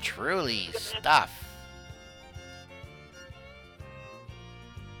yours truly stuff.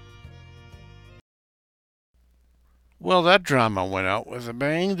 Well, that drama went out with a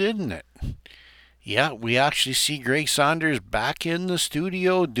bang, didn't it? Yeah, we actually see Greg Saunders back in the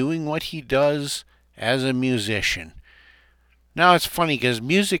studio doing what he does as a musician. Now, it's funny because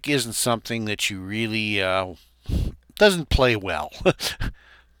music isn't something that you really doesn't play well,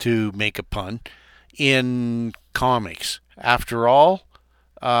 to make a pun, in comics. After all,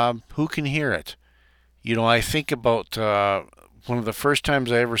 who can hear it? You know, I think about one of the first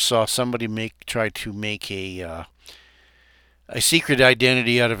times I ever saw somebody try to make a secret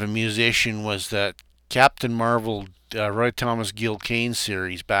identity out of a musician was that Captain Marvel, Roy Thomas Gil Kane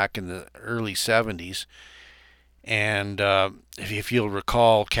series back in the early 70s. And if you'll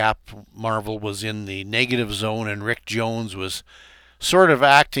recall, Cap Marvel was in the negative zone and Rick Jones was sort of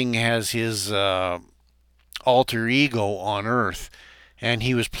acting as his alter ego on Earth. And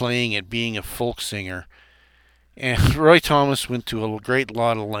he was playing it being a folk singer. And Roy Thomas went to a great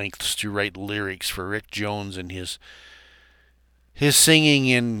lot of lengths to write lyrics for Rick Jones and his singing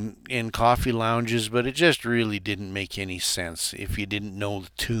in coffee lounges, but it just really didn't make any sense if you didn't know the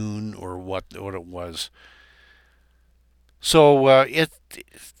tune or what it was. So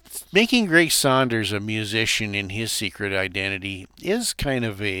making Greg Saunders a musician in his secret identity is kind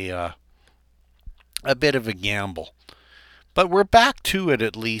of a bit of a gamble. But we're back to it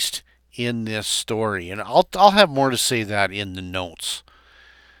at least in this story, and I'll have more to say that in the notes.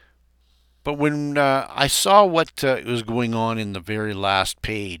 But when I saw what was going on in the very last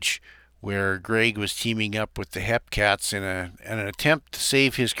page, where Greg was teaming up with the Hepcats in an attempt to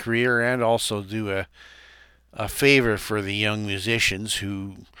save his career and also do a favor for the young musicians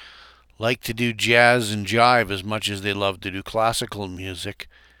who like to do jazz and jive as much as they love to do classical music,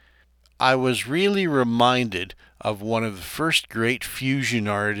 I was really reminded of one of the first great fusion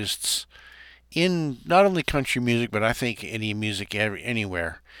artists in not only country music, but I think any music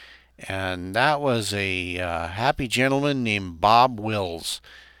anywhere. And that was a happy gentleman named Bob Wills.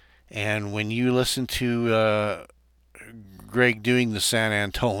 And when you listen to Greg doing the San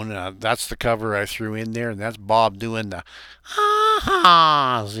Antone, that's the cover I threw in there, and that's Bob doing the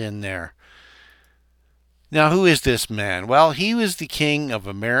ah-ha's in there. Now, who is this man? Well, he was the king of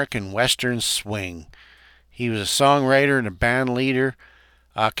American Western swing. He was a songwriter and a band leader,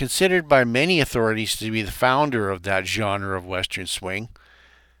 considered by many authorities to be the founder of that genre of Western swing.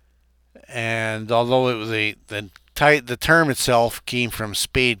 And although it was the term itself came from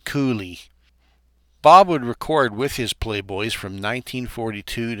Spade Cooley, Bob would record with his Playboys from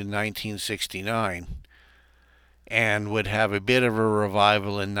 1942 to 1969 and would have a bit of a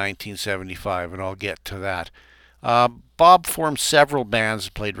revival in 1975, and I'll get to that. Bob formed several bands,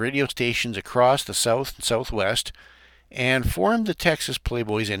 played radio stations across the South and Southwest, and formed the Texas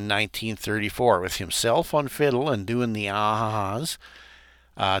Playboys in 1934 with himself on fiddle and doing the ahas,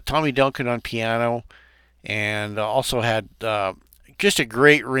 Tommy Duncan on piano, and also had just a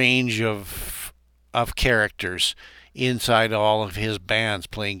great range of characters inside all of his bands,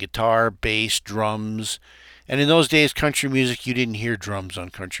 playing guitar, bass, drums. And in those days, country music, you didn't hear drums on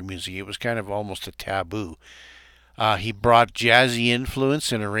country music. It was kind of almost a taboo. He brought jazzy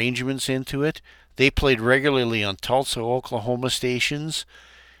influence and arrangements into it. They played regularly on Tulsa, Oklahoma stations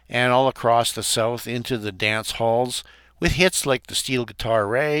and all across the South into the dance halls with hits like the Steel Guitar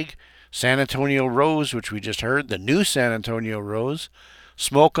Rag, San Antonio Rose, which we just heard, the new San Antonio Rose,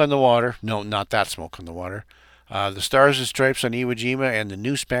 Smoke on the Water, no, not that Smoke on the Water, the Stars and Stripes on Iwo Jima, and the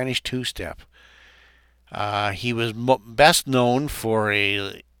new Spanish two-step. He was best known for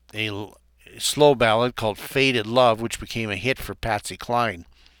a slow ballad called Faded Love, which became a hit for Patsy Cline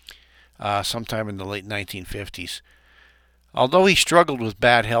sometime in the late 1950s. Although he struggled with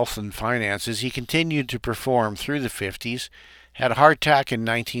bad health and finances, he continued to perform through the 50s, had a heart attack in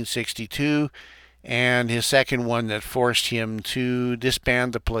 1962, and his second one that forced him to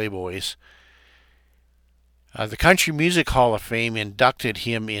disband the Playboys. The Country Music Hall of Fame inducted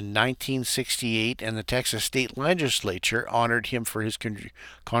him in 1968, and the Texas State Legislature honored him for his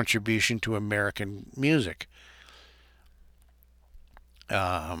contribution to American music.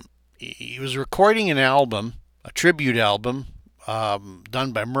 He was recording an album, a tribute album,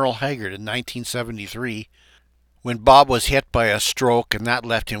 done by Merle Haggard in 1973, when Bob was hit by a stroke, and that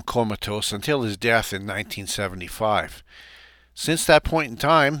left him comatose until his death in 1975. Since that point in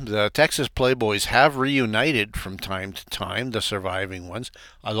time, the Texas Playboys have reunited from time to time, the surviving ones,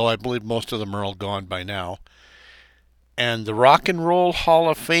 although I believe most of them are all gone by now. And the Rock and Roll Hall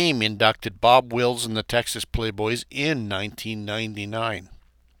of Fame inducted Bob Wills and the Texas Playboys in 1999.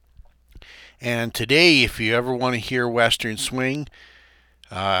 And today, if you ever want to hear Western Swing,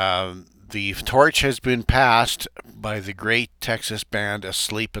 the torch has been passed by the great Texas band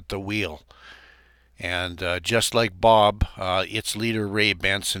Asleep at the Wheel. And just like Bob, its leader Ray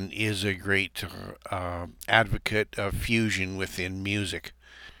Benson is a great advocate of fusion within music.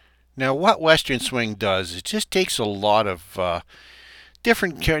 Now, what Western Swing does, it just takes a lot of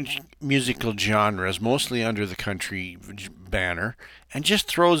different musical genres, mostly under the country banner, and just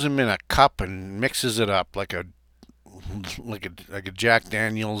throws them in a cup and mixes it up like a Jack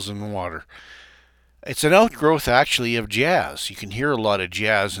Daniels and water. It's an outgrowth, actually, of jazz. You can hear a lot of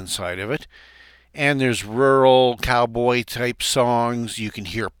jazz inside of it. And there's rural cowboy type songs. You can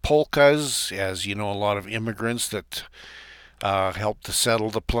hear polkas, as you know, a lot of immigrants that helped to settle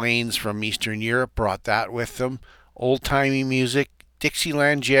the plains from Eastern Europe brought that with them. Old-timey music,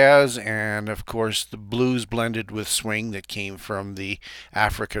 Dixieland jazz, and of course the blues blended with swing that came from the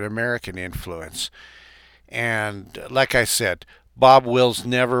African American influence. And like I said, Bob Wills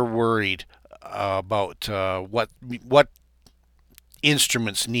never worried about what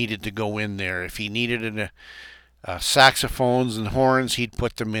instruments needed to go in there. If he needed saxophones and horns, he'd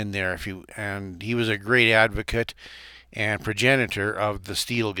put them in there. And he was a great advocate and progenitor of the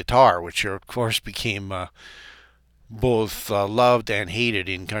steel guitar, which of course became both loved and hated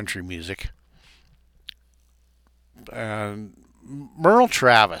in country music. Merle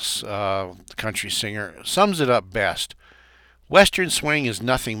Travis, the country singer, sums it up best. Western swing is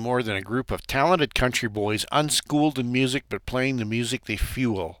nothing more than a group of talented country boys unschooled in music but playing the music they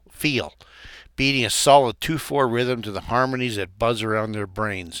feel, beating a solid 2/4 rhythm to the harmonies that buzz around their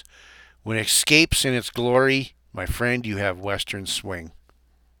brains. When it escapes in its glory, my friend, you have Western swing.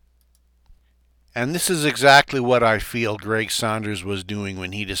 And this is exactly what I feel Greg Saunders was doing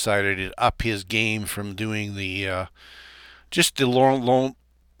when he decided to up his game from doing the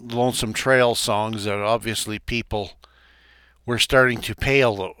Lonesome Trail songs that obviously people were starting to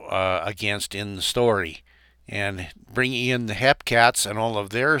pale against in the story, and bringing in the Hepcats and all of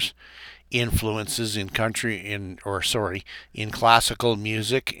their influences in classical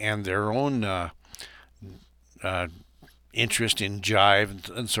music and their own interest in jive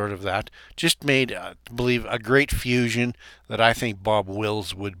and sort of that, just made, I believe, a great fusion that I think Bob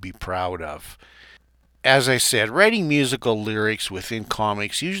Wills would be proud of. As I said, writing musical lyrics within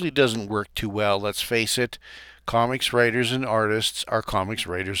comics usually doesn't work too well. Let's face it, comics writers and artists are comics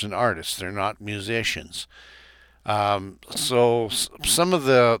writers and artists. They're not musicians. So some of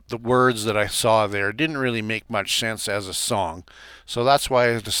the words that I saw there didn't really make much sense as a song. So that's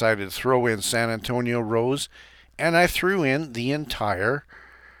why I decided to throw in San Antonio Rose, and I threw in the entire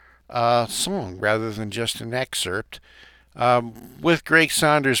song rather than just an excerpt, with Greg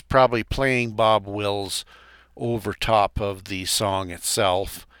Saunders probably playing Bob Wills over top of the song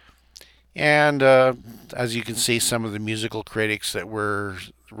itself. And as you can see, some of the musical critics that were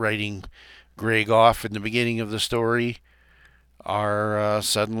writing Greg off in the beginning of the story are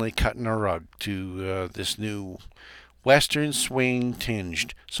suddenly cutting a rug to this new Western swing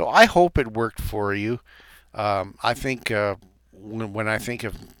tinged. So I hope it worked for you. I think when I think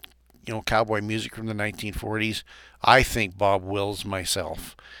of cowboy music from the 1940s, I think Bob Wills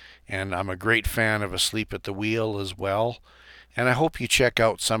myself. And I'm a great fan of Asleep at the Wheel as well. And I hope you check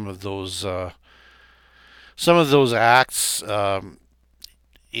out some of those acts.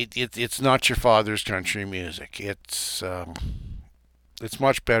 It's not your father's country music. It's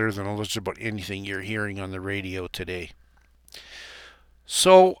much better than just about anything you're hearing on the radio today.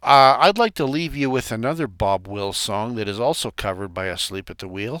 So I'd like to leave you with another Bob Wills song that is also covered by Asleep at the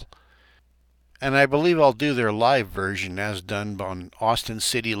Wheel. And I believe I'll do their live version as done on Austin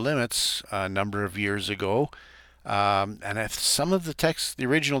City Limits a number of years ago. And if some of the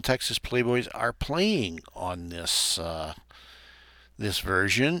original Texas Playboys are playing on this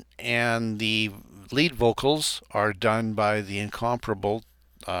version, and the lead vocals are done by the incomparable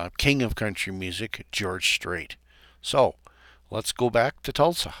king of country music, George Strait. So, let's go back to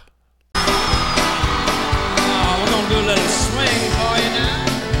Tulsa. We're gonna do a little swing for you now.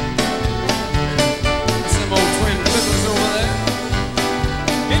 Some old twin clippers over there.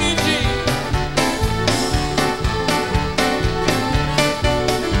 Kenny G.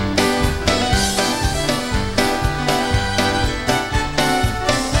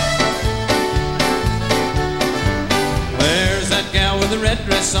 Where's that gal with the red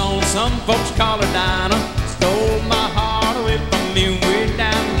dress on? Some folks call her Dinah. Stole my heart away from me way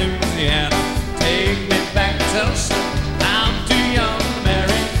down in Louisiana. Take me back to Tulsa, I'm too young to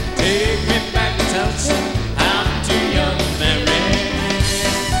marry. Take me back to Tulsa, I'm too young to marry.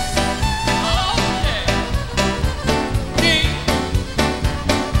 Oh yeah.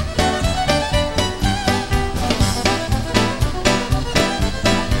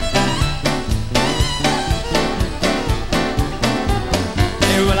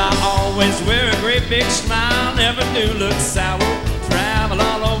 Hey, well, I always wear a great big smile, never do look sour. Travel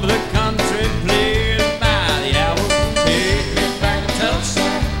all over the country, playing by the hour. Take me back to Tulsa,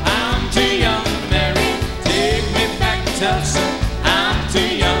 I'm too young to marry. Take me back to Tulsa, I'm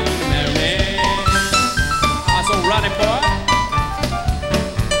too young to marry. That's old Ronnie boy.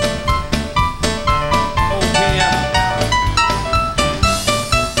 Old piano.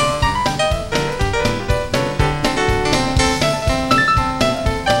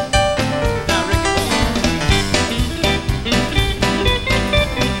 Now Ricky boy.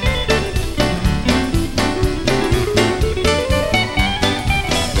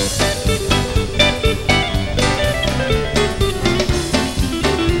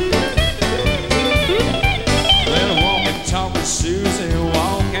 Well, walk and talk with Susie,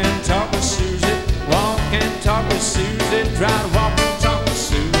 walk and talk with Susie, walk and talk with Susie, try to walk and talk with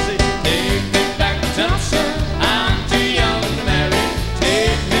Susie. Take me back to Tulsa, I'm too young to marry.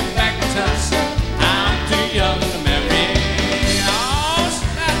 Take me back to Tulsa, I'm too young to marry. Oh,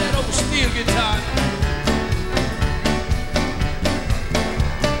 slide that old steel guitar.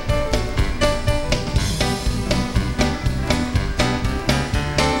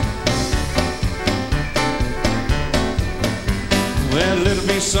 Well, little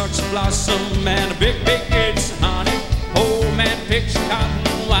me sucks a blossom and a big, big gets honey. Old man picks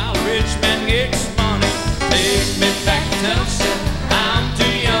cotton while rich man gets money. Take me back to Tulsa, I'm too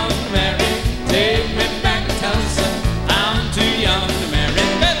young to marry. Take me back to Tulsa, I'm too young to marry.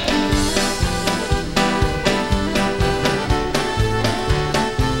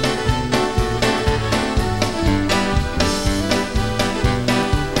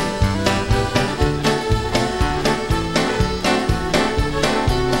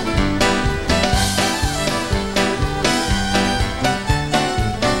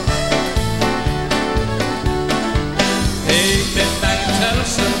 Take me back to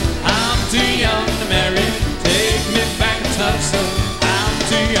Tulsa, I'm too young to marry. Take me back to Tulsa, I'm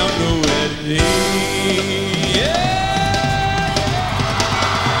too young to wedding. Yeah.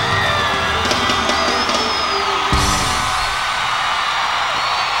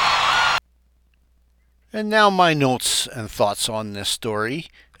 And now my notes and thoughts on this story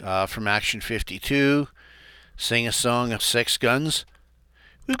from Action 52, Sing a Song of Six Guns.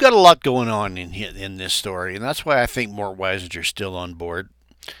 We've got a lot going on in this story, and that's why I think Mort Weisinger's still on board.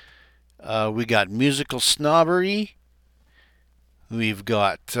 We got musical snobbery. We've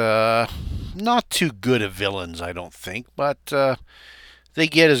got not too good of villains, I don't think, but they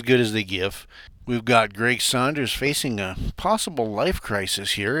get as good as they give. We've got Greg Saunders facing a possible life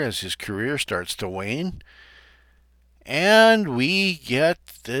crisis here as his career starts to wane. And we get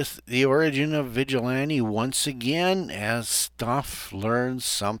the origin of Vigilante once again as Stuff learns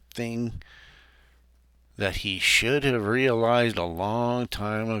something that he should have realized a long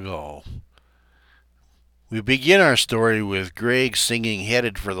time ago. We begin our story with Greg singing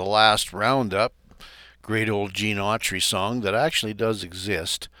Headed for the Last Roundup, great old Gene Autry song that actually does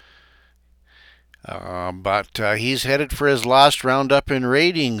exist. But he's headed for his last roundup in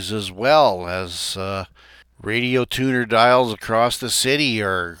ratings, as well as radio tuner dials across the city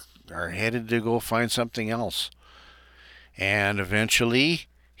are headed to go find something else. And eventually,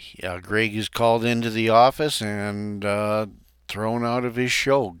 Greg is called into the office and thrown out of his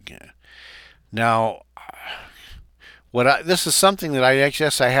show. Now, this is something that I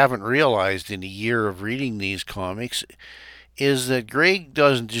guess I haven't realized in a year of reading these comics, is that Greg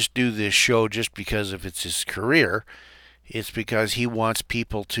doesn't just do this show just because of it's his career. It's because he wants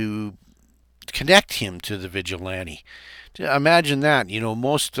people to connect him to the vigilante. Imagine that.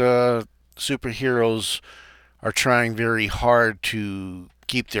 Most superheroes are trying very hard to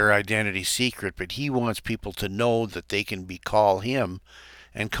keep their identity secret, but he wants people to know that they can call him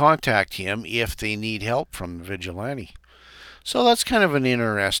and contact him if they need help from the vigilante. So that's kind of an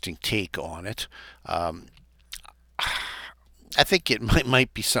interesting take on it. I think it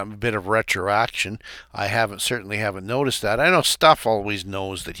might be a bit of retroaction. I certainly haven't noticed that. I know Stuff always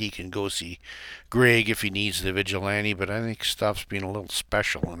knows that he can go see Greg if he needs the vigilante, but I think Stuff's being a little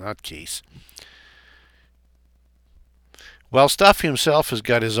special in that case. Well, Stuff himself has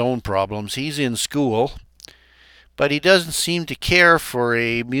got his own problems. He's in school, but he doesn't seem to care for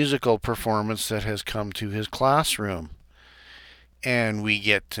a musical performance that has come to his classroom. And we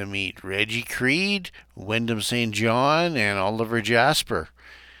get to meet Reggie Creed, Wyndham St. John, and Oliver Jasper.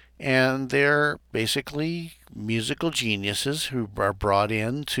 And they're basically musical geniuses who are brought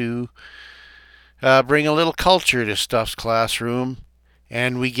in to bring a little culture to Stuff's classroom.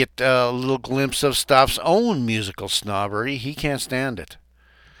 And we get a little glimpse of Stuff's own musical snobbery. He can't stand it.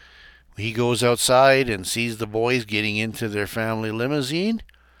 He goes outside and sees the boys getting into their family limousine.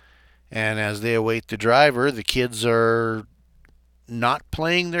 And as they await the driver, the kids are not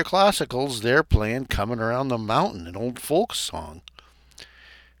playing their classicals. They're playing Coming Around the Mountain, an old folk song,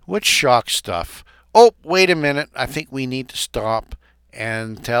 which shocks Stuff. Oh, wait a minute. I think we need to stop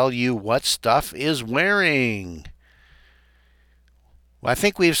and tell you what Stuff is wearing. Well, I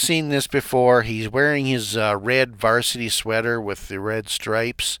think we've seen this before. He's wearing his red varsity sweater with the red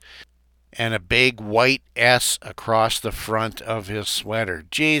stripes and a big white S across the front of his sweater.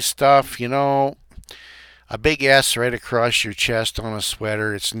 Geez, Stuff, a big S right across your chest on a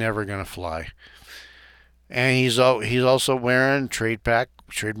sweater, it's never going to fly. And he's also wearing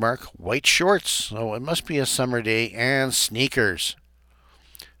trademark white shorts, so it must be a summer day, and sneakers.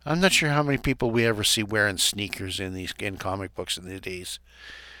 I'm not sure how many people we ever see wearing sneakers in comic books in these days.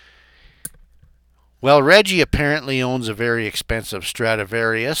 Well, Reggie apparently owns a very expensive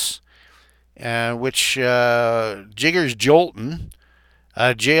Stradivarius, which Jiggers Jolton,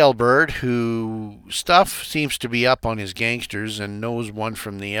 a jailbird who Stuff seems to be up on his gangsters and knows one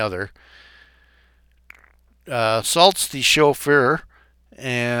from the other, assaults the chauffeur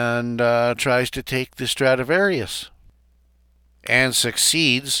and tries to take the Stradivarius. And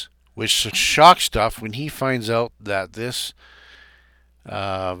succeeds, which shocks Stuff when he finds out that this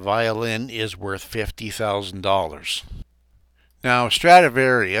violin is worth $50,000. Now,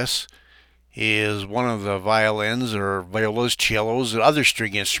 Stradivarius is one of the violins or violas, cellos, and other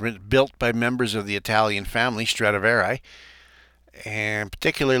string instruments built by members of the Italian family Stradivari, and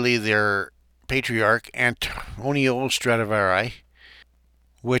particularly their patriarch Antonio Stradivari,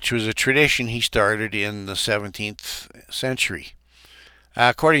 which was a tradition he started in the 17th century.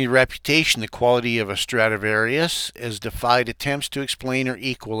 According to Reputation, the quality of a Stradivarius has defied attempts to explain or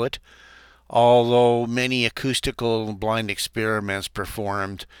equal it, although many acoustical and blind experiments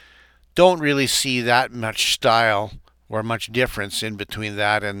performed don't really see that much style or much difference in between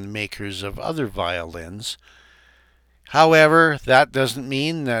that and the makers of other violins. However, that doesn't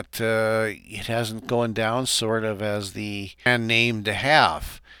mean that it hasn't gone down sort of as the brand name to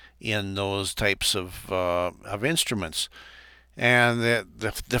have in those types of instruments. And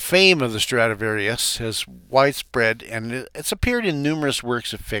the fame of the Stradivarius has widespread, and it's appeared in numerous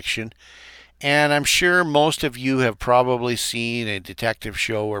works of fiction. And I'm sure most of you have probably seen a detective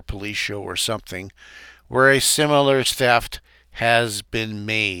show or police show or something where a similar theft has been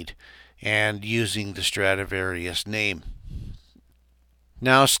made and using the Stradivarius name.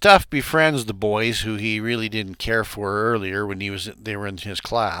 Now, Stuff befriends the boys who he really didn't care for earlier when they were in his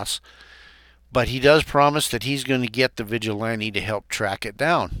class, but he does promise that he's going to get the vigilante to help track it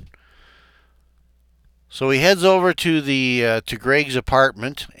down. So he heads over to Greg's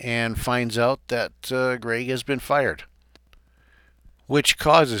apartment and finds out that Greg has been fired, which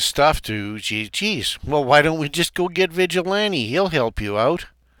causes Stuff to, geez, well, why don't we just go get Vigilante? He'll help you out.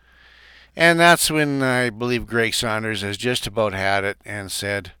 And that's when I believe Greg Saunders has just about had it and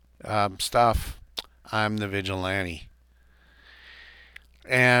said, Stuff, I'm the Vigilante.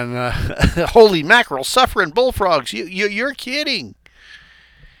 And holy mackerel, suffering bullfrogs. You're kidding.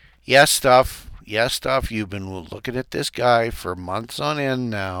 Yes, Stuff. Yes, Stuff. You've been looking at this guy for months on end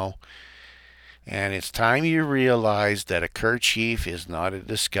now. And it's time you realize that a kerchief is not a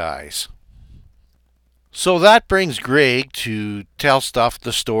disguise. So that brings Greg to tell Stuff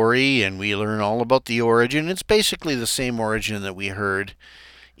the story, and we learn all about the origin. It's basically the same origin that we heard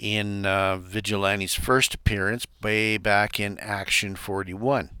in Vigilante's first appearance way back in Action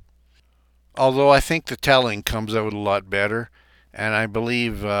 41. Although I think the telling comes out a lot better, and I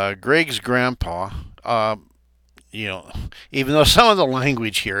believe Greg's grandpa, even though some of the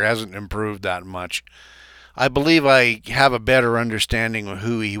language here hasn't improved that much, I believe I have a better understanding of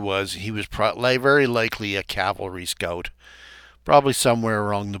who he was. He was very likely a cavalry scout, probably somewhere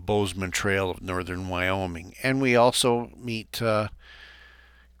along the Bozeman Trail of northern Wyoming. And we also meet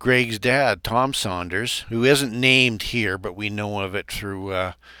Greg's dad, Tom Saunders, who isn't named here, but we know of it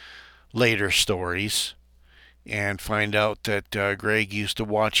through later stories, and find out that Greg used to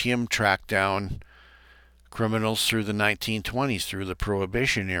watch him track down criminals through the 1920s, through the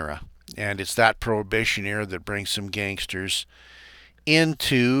Prohibition era. And it's that Prohibition era that brings some gangsters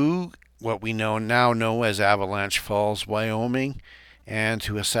into what we now know as Avalanche Falls, Wyoming, and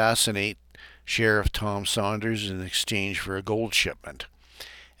to assassinate Sheriff Tom Saunders in exchange for a gold shipment.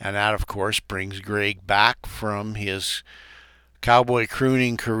 And that, of course, brings Greg back from his cowboy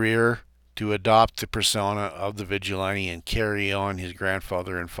crooning career to adopt the persona of the vigilante and carry on his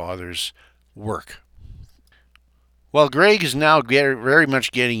grandfather and father's work. Well, Greg is now very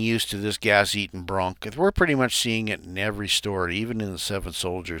much getting used to this gas-eating bronc. We're pretty much seeing it in every story, even in the Seven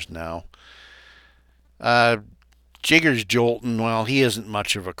Soldiers now. Jiggers Jolton, well, he isn't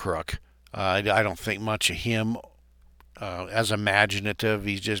much of a crook. I don't think much of him as imaginative.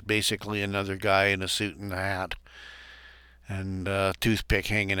 He's just basically another guy in a suit and a hat and a toothpick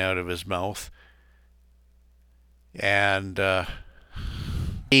hanging out of his mouth. And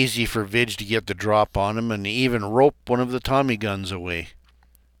easy for Vidge to get the drop on him and even rope one of the Tommy guns away.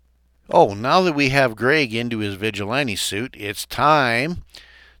 Oh, now that we have Greg into his vigilante suit, it's time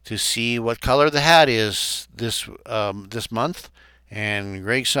to see what color the hat is this month. And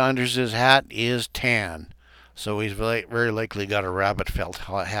Greg Saunders' hat is tan. So he's very likely got a rabbit felt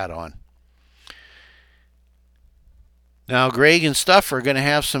hat on. Now Greg and Stuff are going to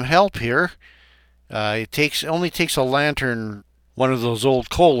have some help here. It only takes a lantern, one of those old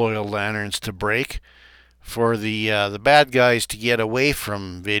coal oil lanterns, to break for the bad guys to get away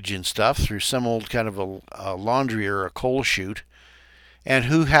from Vidge and Stuff through some old kind of a laundry or a coal chute. And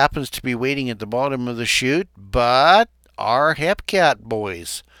who happens to be waiting at the bottom of the chute but our Hepcat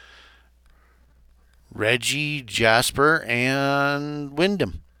boys, Reggie, Jasper, and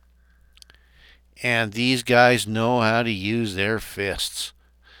Wyndham. And these guys know how to use their fists.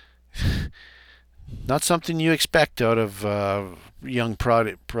 Not something you expect out of young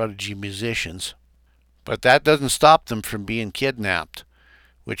prodigy musicians. But that doesn't stop them from being kidnapped,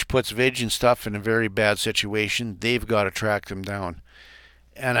 which puts Vidge and Stuff in a very bad situation. They've got to track them down.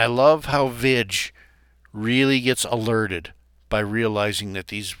 And I love how Vidge really gets alerted by realizing that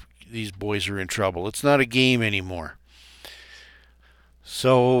these boys are in trouble. It's not a game anymore.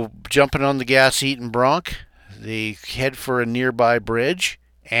 So, jumping on the gas-eating bronc, they head for a nearby bridge,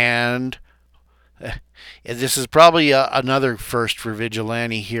 and this is probably another first for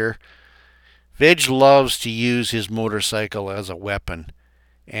Vigilante here. Vidge loves to use his motorcycle as a weapon,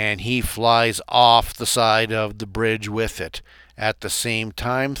 and he flies off the side of the bridge with it, at the same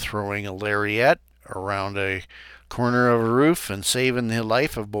time throwing a lariat around a corner of a roof and saving the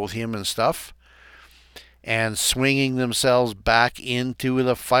life of both him and Stuff, and swinging themselves back into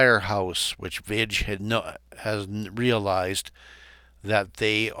the firehouse, which Vidge has realized that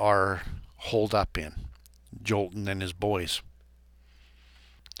they are holed up in, Jolton and his boys.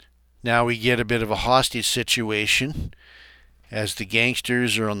 Now we get a bit of a hostage situation as the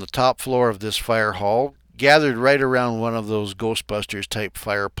gangsters are on the top floor of this fire hall, gathered right around one of those Ghostbusters type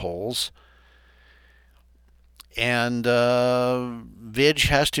fire poles. And Vidge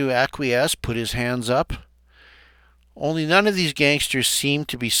has to acquiesce, put his hands up. Only none of these gangsters seem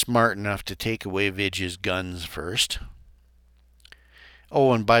to be smart enough to take away Vidge's guns first.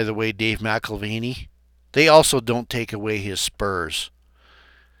 Oh, and by the way, Dave McIlvaney, they also don't take away his spurs.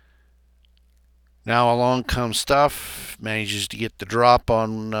 Now along comes Stuff, manages to get the drop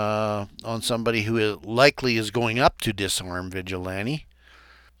on somebody who likely is going up to disarm Vigilante.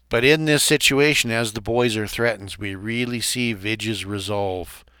 But in this situation, as the boys are threatened, we really see Vidge's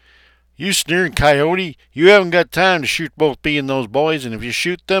resolve. You sneering coyote, you haven't got time to shoot both me and those boys, and if you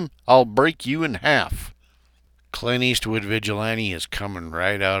shoot them, I'll break you in half. Clint Eastwood vigilante is coming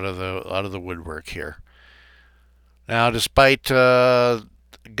right out of the woodwork here. Now, despite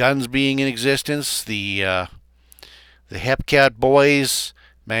guns being in existence, the Hepcat boys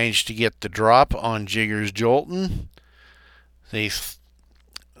managed to get the drop on Jiggers Jolton. The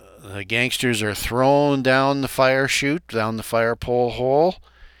gangsters are thrown down the fire chute, down the fire pole hole,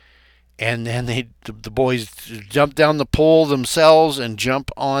 and then the boys jump down the pole themselves and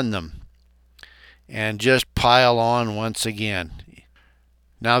jump on them and just pile on once again.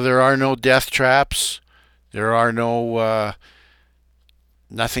 Now, there are no death traps. There are no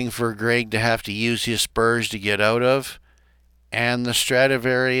nothing for Greg to have to use his spurs to get out of, and the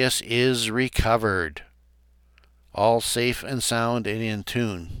Stradivarius is recovered, all safe and sound and in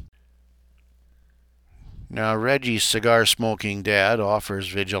tune. Now, Reggie's cigar-smoking dad offers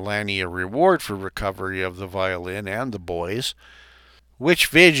Vigilante a reward for recovery of the violin and the boys, which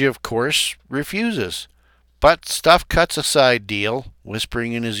Vig, of course, refuses. But Stuff cuts a side deal,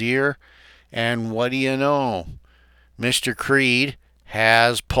 whispering in his ear, and what do you know? Mr. Creed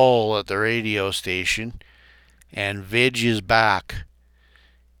has pull at the radio station, and Vig is back.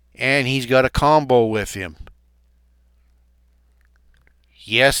 And he's got a combo with him.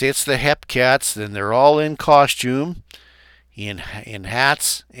 Yes, it's the Hepcats, and they're all in costume, in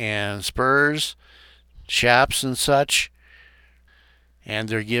hats and spurs, chaps and such. And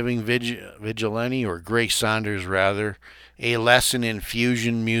they're giving Vigilante, or Greg Saunders rather, a lesson in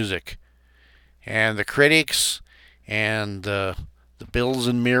fusion music. And the critics and the Bills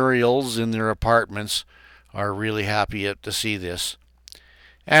and Muriels in their apartments are really happy to see this.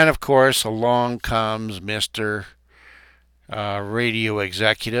 And of course, along comes Mr. Radio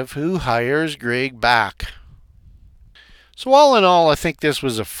executive, who hires Greg back. So all in all, I think this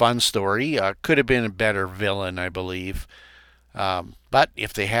was a fun story. Could have been a better villain, I believe. But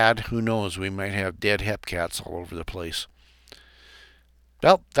if they had, who knows, we might have dead Hepcats all over the place.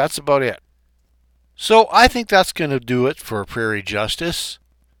 Well, that's about it. So I think that's going to do it for Prairie Justice,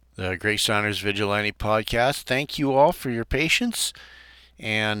 the Greg Saunders Vigilante podcast. Thank you all for your patience.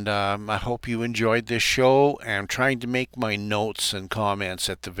 And I hope you enjoyed this show. I'm trying to make my notes and comments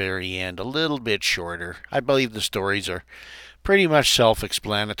at the very end a little bit shorter. I believe the stories are pretty much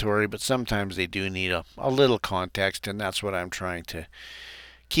self-explanatory, but sometimes they do need a little context, and that's what I'm trying to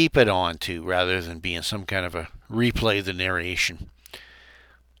keep it on to, rather than being some kind of a replay of the narration.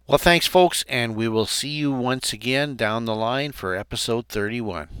 Well, thanks, folks, and we will see you once again down the line for episode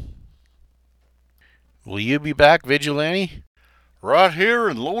 31. Will you be back, Vigilante? Right here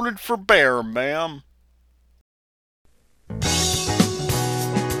and loaded for bear, ma'am.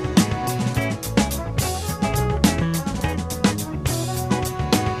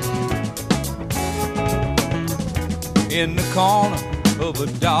 In the corner of a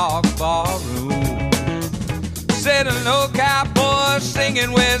dark bar room, sat an old cowboy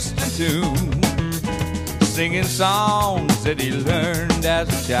singing western tunes, singing songs that he learned as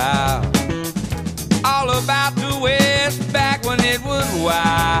a child, all about the West back when it was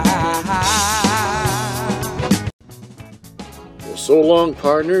wild. Well, so long,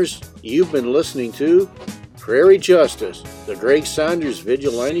 partners. You've been listening to Prairie Justice, the Greg Saunders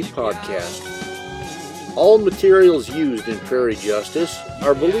Vigilante podcast. All materials used in Prairie Justice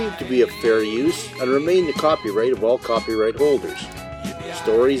are believed to be of fair use and remain the copyright of all copyright holders.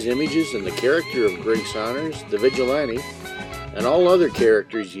 Stories, images, and the character of Greg Saunders, the Vigilante, and all other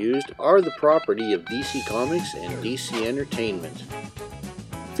characters used are the property of DC Comics and DC Entertainment.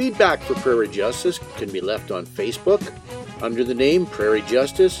 Feedback for Prairie Justice can be left on Facebook under the name Prairie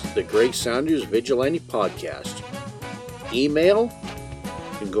Justice, the Greg Saunders Vigilante Podcast. Email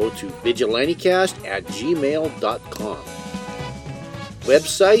can go to vigilantecast@gmail.com.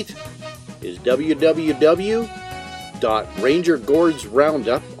 Website is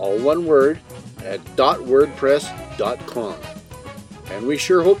www.rangergordsroundup, all one word, at .wordpress.com. And we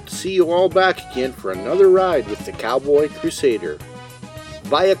sure hope to see you all back again for another ride with the Cowboy Crusader.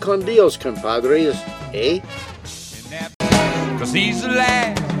 Vaya con Dios, compadres, eh? 'Cause he's the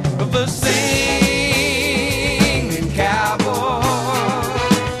last of the same.